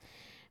services,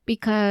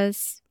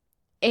 because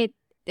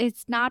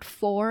it's not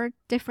 4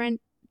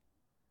 different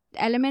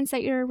elements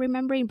that you're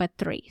remembering, but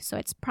 3. So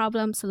it's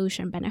problem,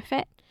 solution,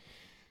 benefit.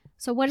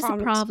 So what is the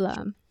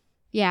problem?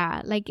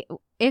 Yeah, like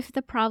if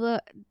the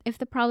problem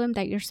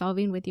that you're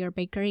solving with your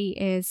bakery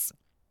is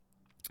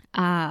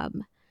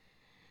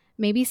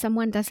maybe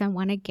someone doesn't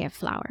want to give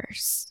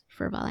flowers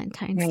for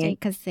Valentine's Day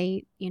because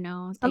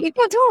Some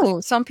people do.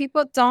 Some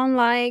people don't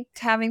like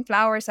having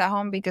flowers at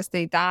home because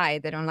they die.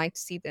 They don't like to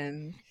see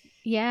them.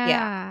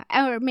 Yeah.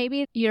 Or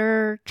maybe you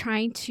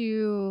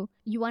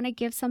want to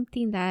give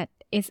something that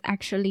is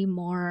actually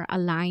more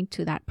aligned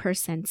to that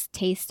person's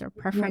taste or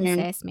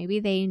preferences. Mm-hmm. Maybe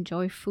they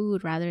enjoy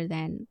food rather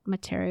than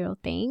material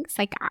things.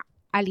 Like,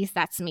 at least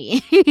that's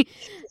me.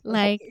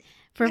 Like,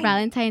 for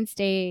Valentine's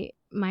Day,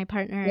 my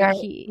partner,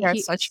 You're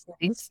such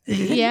foodies.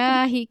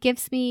 yeah, he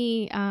gives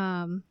me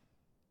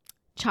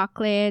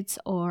chocolates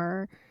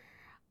or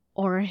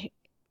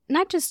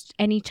not just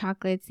any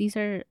chocolates. These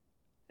are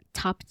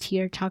top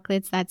tier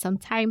chocolates that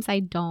sometimes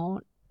I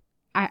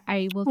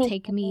will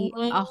take me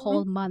a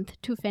whole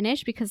month to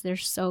finish because they're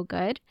so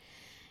good.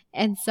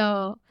 And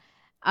so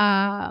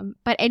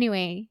but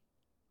anyway,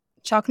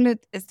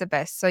 Chocolate is the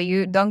best. So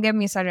you don't get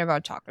me started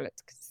about chocolate.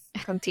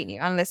 Continue.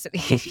 I'm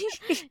listening.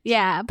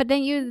 yeah, but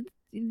then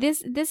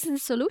this is a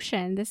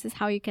solution. This is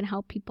how you can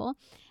help people.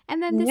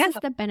 And then this is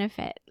the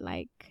benefit.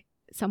 Like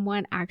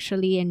someone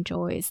actually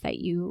enjoys that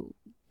you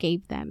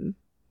gave them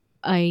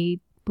a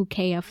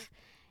bouquet of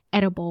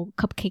edible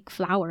cupcake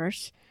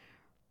flowers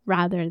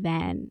rather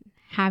than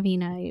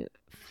having a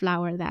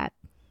flower that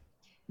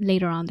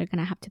later on they're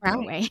gonna have to throw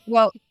Right. away.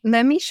 Well,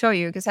 let me show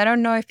you because I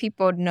don't know if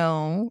people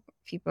know.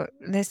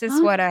 This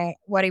is what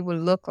it would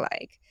look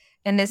like,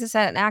 and this is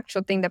an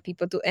actual thing that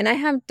people do. And I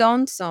have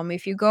done some.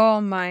 If you go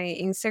on my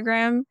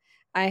Instagram,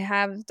 I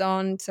have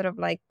done sort of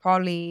like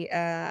probably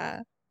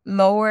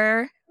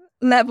lower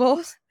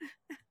levels.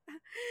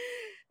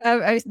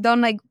 I've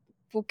done like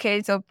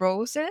bouquets of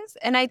roses,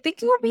 and I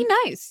think it would be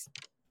nice.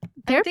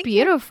 They're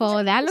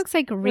beautiful. That looks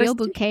like a real Yes.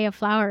 bouquet of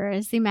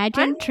flowers.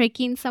 Imagine Right?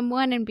 tricking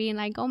someone and being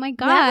like, oh my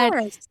God,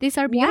 Yes. these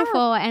are Yes.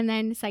 beautiful. And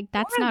then it's like,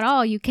 that's not Yes.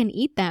 all. You can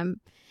eat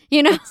them,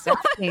 you know?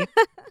 Exactly.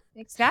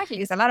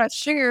 Exactly. It's a lot of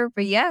sugar,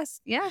 but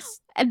yes.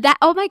 That,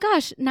 oh my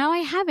gosh, now I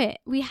have it.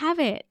 We have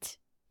it.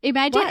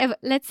 Imagine What? if,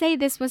 let's say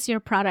this was your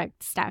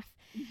product, Steph.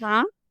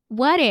 Huh?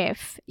 What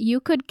if you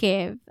could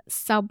give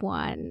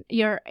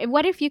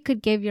what if you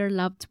could give your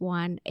loved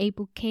one a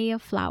bouquet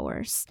of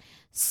flowers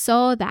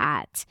so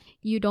that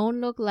you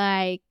don't look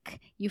like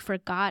you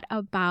forgot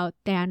about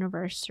the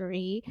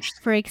anniversary?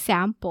 For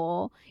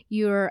example,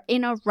 you're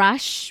in a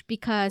rush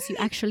because you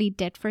actually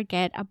did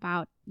forget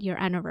about your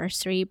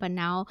anniversary, but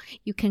now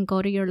you can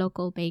go to your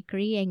local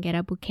bakery and get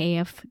a bouquet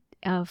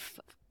of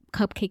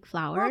cupcake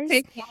flowers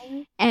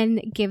Okay.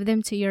 and give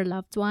them to your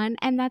loved one.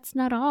 And that's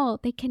not all.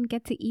 They can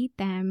get to eat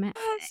them.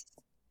 Yes.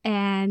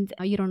 And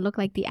you don't look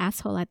like the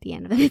asshole at the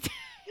end of the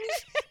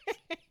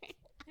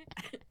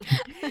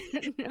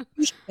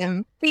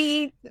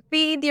day.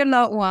 Feed your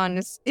loved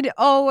ones. It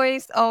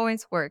always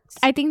works.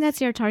 I think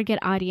that's your target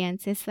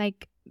audience. It's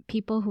like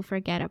people who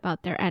forget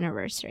about their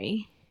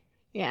anniversary.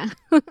 Yeah.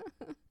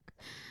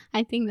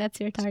 I think that's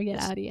your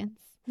target audience.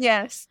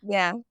 Yes.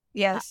 Yeah.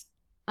 Yes.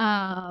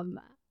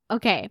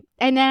 Okay.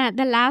 And then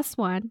the last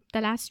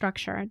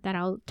structure that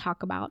I'll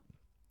talk about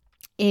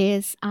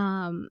is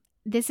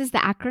this is the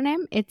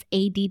acronym. It's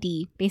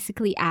ADD,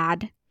 basically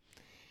add.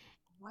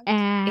 What?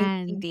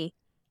 And ADD.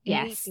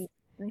 yes.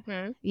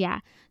 Mm-hmm. Yeah.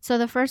 So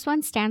the first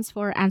one stands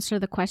for answer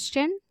the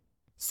question.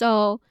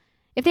 So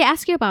if they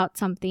ask you about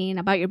something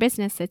about your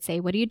business, let's say,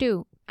 what do you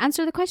do?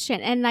 Answer the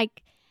question. And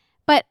like,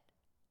 but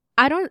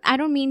I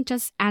don't mean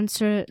just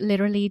answer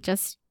literally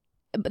just,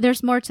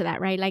 there's more to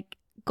that, right? Like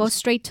go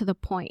straight to the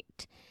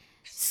point.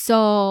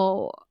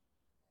 So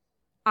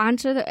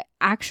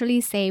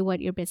actually say what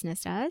your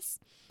business does,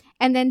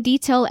 and then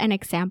detail an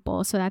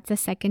example. So that's the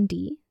second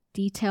D.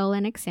 Detail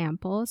an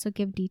example. So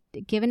give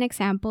an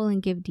example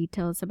and give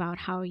details about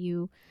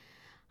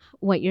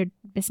what your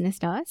business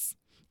does,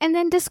 and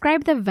then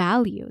describe the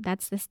value.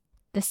 That's the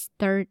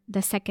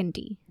second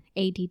D.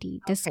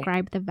 ADD.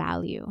 Describe the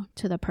value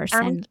to the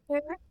person.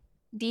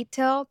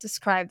 Detail.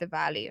 Describe the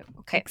value.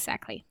 Okay.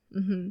 Exactly.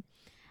 Mm-hmm.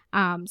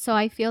 So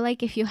I feel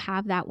like if you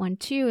have that one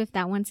too, if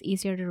that one's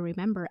easier to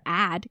remember,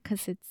 add,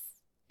 because it's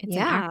an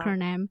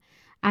acronym.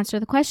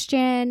 Answer the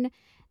question,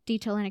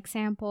 detail an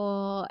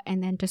example,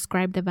 and then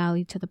describe the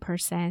value to the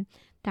person.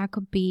 That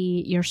could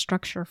be your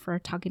structure for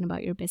talking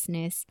about your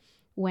business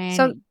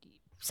when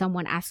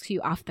someone asks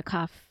you off the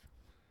cuff.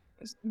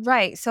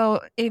 Right. So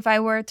if I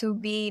were to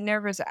be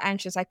nervous or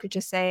anxious, I could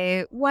just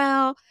say,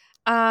 well,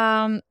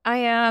 I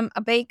am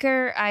a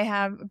baker. I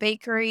have a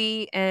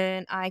bakery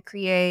and I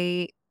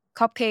create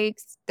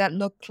cupcakes that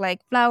look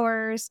like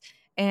flowers,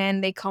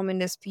 and they come in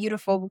this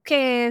beautiful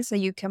bouquet so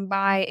you can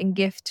buy and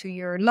gift to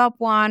your loved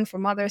one for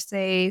Mother's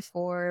Day,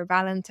 for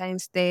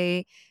Valentine's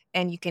Day,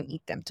 and you can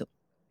eat them too.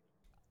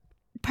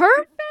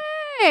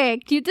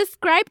 Perfect. You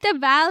describe the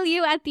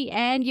value at the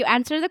end. You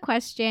answer the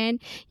question.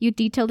 You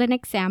detailed an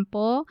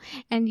example,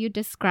 and you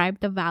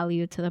describe the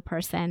value to the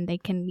person. They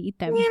can eat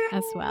them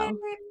as well.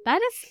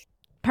 That is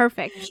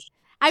perfect.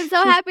 I'm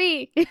so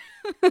happy.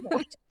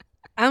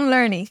 I'm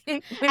learning.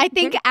 I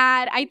think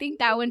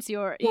that one's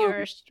your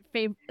favorite.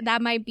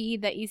 That might be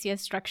the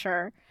easiest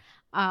structure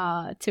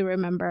to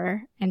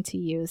remember and to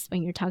use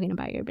when you're talking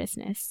about your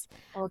business.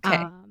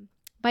 Okay.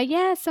 But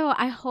yeah, so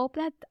I hope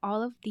that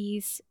all of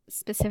these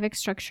specific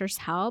structures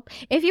help.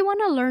 If you want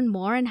to learn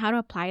more and how to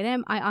apply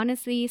them, I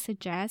honestly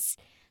suggest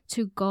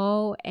to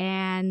go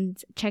and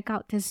check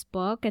out this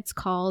book. It's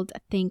called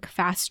Think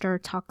Faster,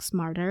 Talk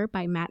Smarter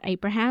by Matt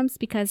Abrahams,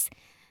 because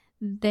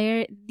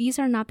these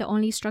are not the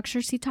only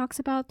structures he talks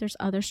about. There's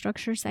other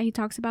structures that he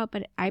talks about,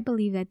 but I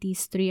believe that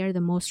these three are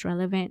the most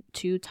relevant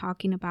to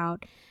talking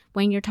about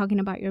when you're talking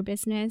about your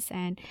business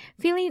and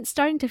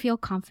starting to feel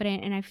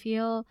confident. And I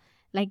feel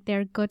like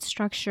they're good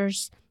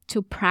structures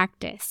to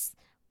practice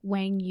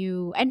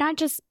and not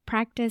just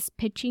practice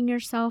pitching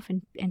yourself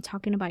and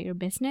talking about your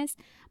business,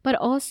 but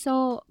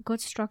also good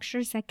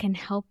structures that can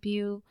help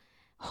you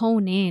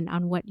hone in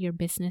on what your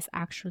business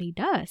actually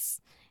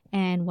does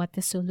and what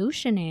the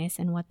solution is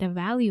and what the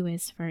value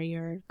is for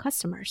your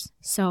customers.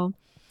 So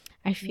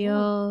I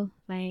feel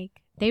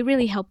like they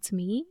really helped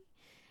me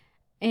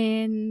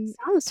in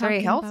sounds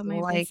very helpful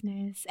about my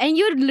business. And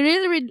you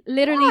literally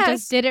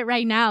just did it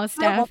right now,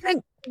 Steph. I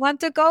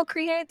want to go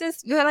create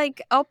this,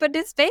 open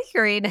this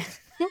bakery.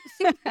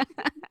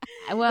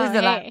 Well,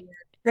 hey.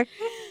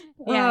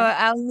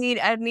 Yeah.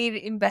 I need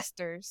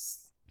investors.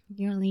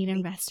 You'll need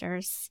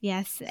investors.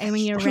 Yes. And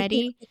when you're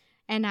ready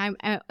And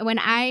when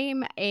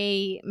I'm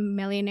a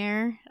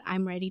millionaire,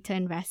 I'm ready to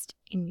invest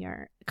in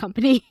your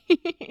company.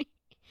 Gotcha.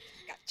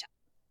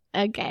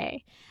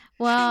 Okay.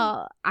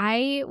 Well,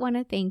 I want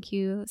to thank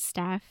you,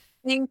 Steph.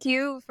 Thank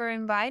you for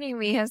inviting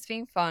me. It has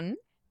been fun.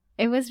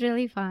 It was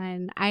really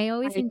fun. I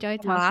always enjoy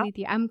talking with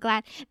you. I'm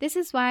glad. This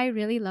is why I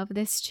really love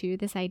this too,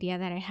 this idea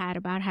that I had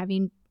about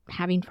having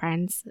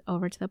friends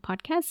over to the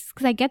podcast,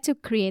 because I get to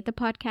create the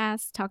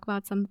podcast, talk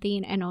about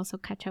something, and also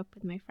catch up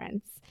with my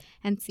friends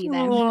and see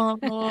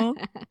them.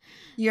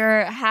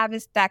 Your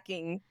habit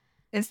stacking.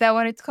 Is that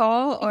what it's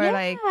called? Or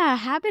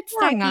habit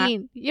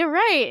stacking. You're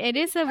right. It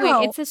is a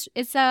way.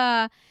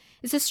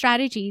 It's a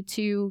strategy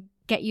to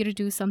get you to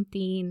do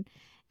something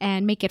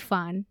and make it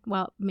fun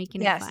while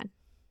making it fun.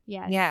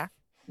 Yes.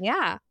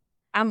 Yeah.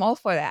 I'm all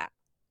for that.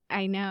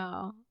 I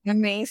know.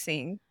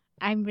 Amazing.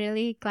 I'm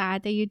really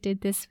glad that you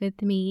did this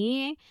with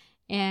me.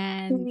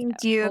 And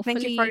thank you.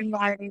 Thank you for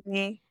inviting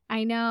me.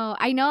 I know.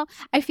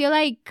 I feel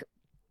like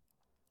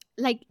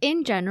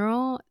in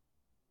general,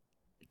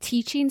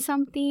 teaching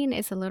something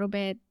is a little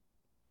bit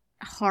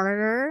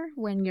harder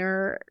when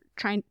you're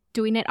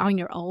doing it on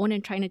your own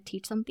and trying to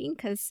teach something,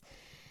 because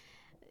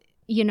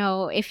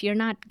if you're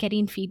not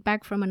getting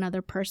feedback from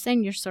another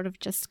person, you're sort of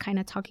just kind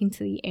of talking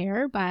to the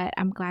air. But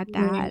I'm glad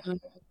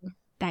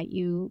that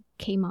you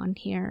came on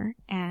here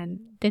and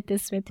did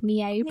this with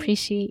me. I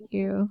appreciate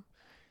you.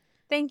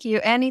 Thank you.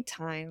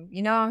 Anytime.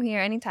 I'm here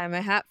anytime. I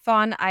had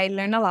fun. I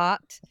learned a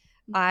lot.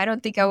 I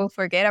don't think I will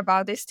forget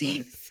about these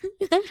things.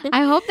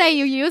 I hope that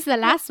you used the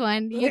last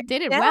one. You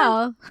did it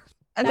well.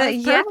 That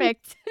was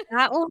perfect.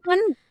 That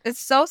one, it's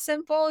so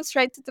simple,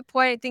 straight to the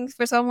point. I think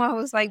for someone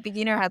who's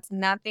beginner, has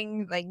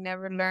nothing,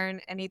 never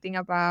learned anything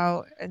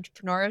about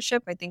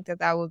entrepreneurship, I think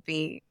that would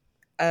be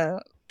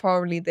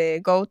probably the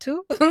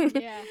go-to.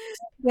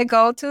 The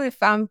go-to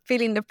if I'm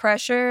feeling the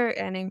pressure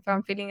and if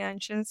I'm feeling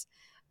anxious.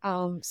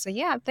 So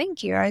yeah,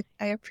 thank you. I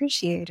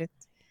appreciate it.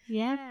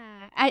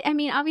 Yeah. I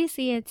mean,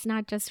 obviously it's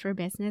not just for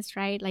business,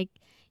 right?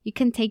 You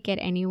can take it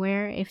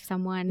anywhere. If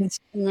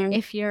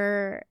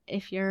you're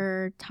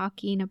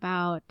talking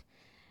about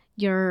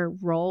your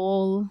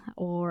role,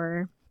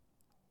 or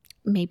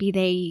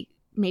maybe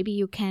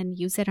you can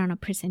use it on a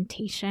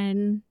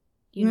presentation,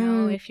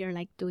 if you're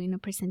doing a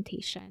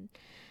presentation,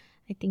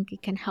 I think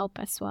it can help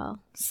as well.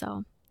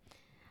 So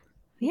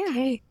yeah.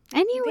 Okay.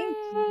 Anyway,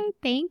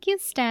 thank you,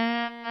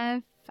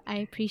 Steph. I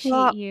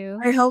appreciate you.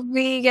 I hope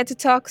we get to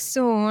talk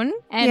soon.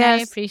 And I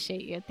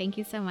appreciate you. Thank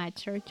you so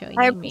much for joining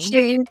me. I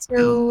appreciate you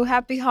too.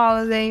 Happy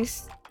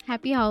holidays.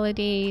 Happy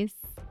holidays.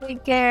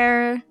 Take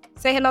care.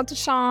 Say hello to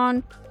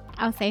Sean.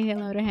 I'll say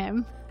hello to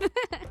him.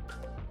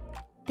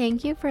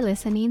 Thank you for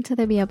listening to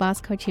the Be a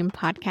Boss Coaching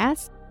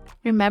podcast.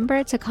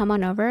 Remember to come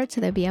on over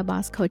to the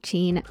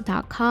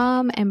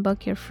beabosscoaching.com and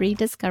book your free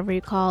discovery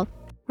call,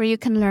 where you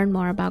can learn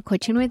more about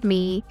coaching with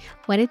me,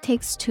 what it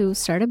takes to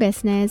start a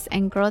business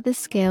and grow the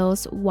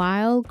skills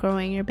while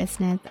growing your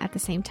business at the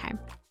same time.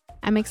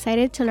 I'm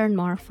excited to learn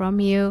more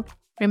from you.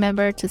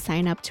 Remember to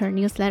sign up to our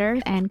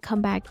newsletter and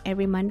come back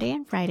every Monday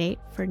and Friday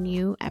for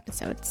new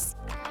episodes.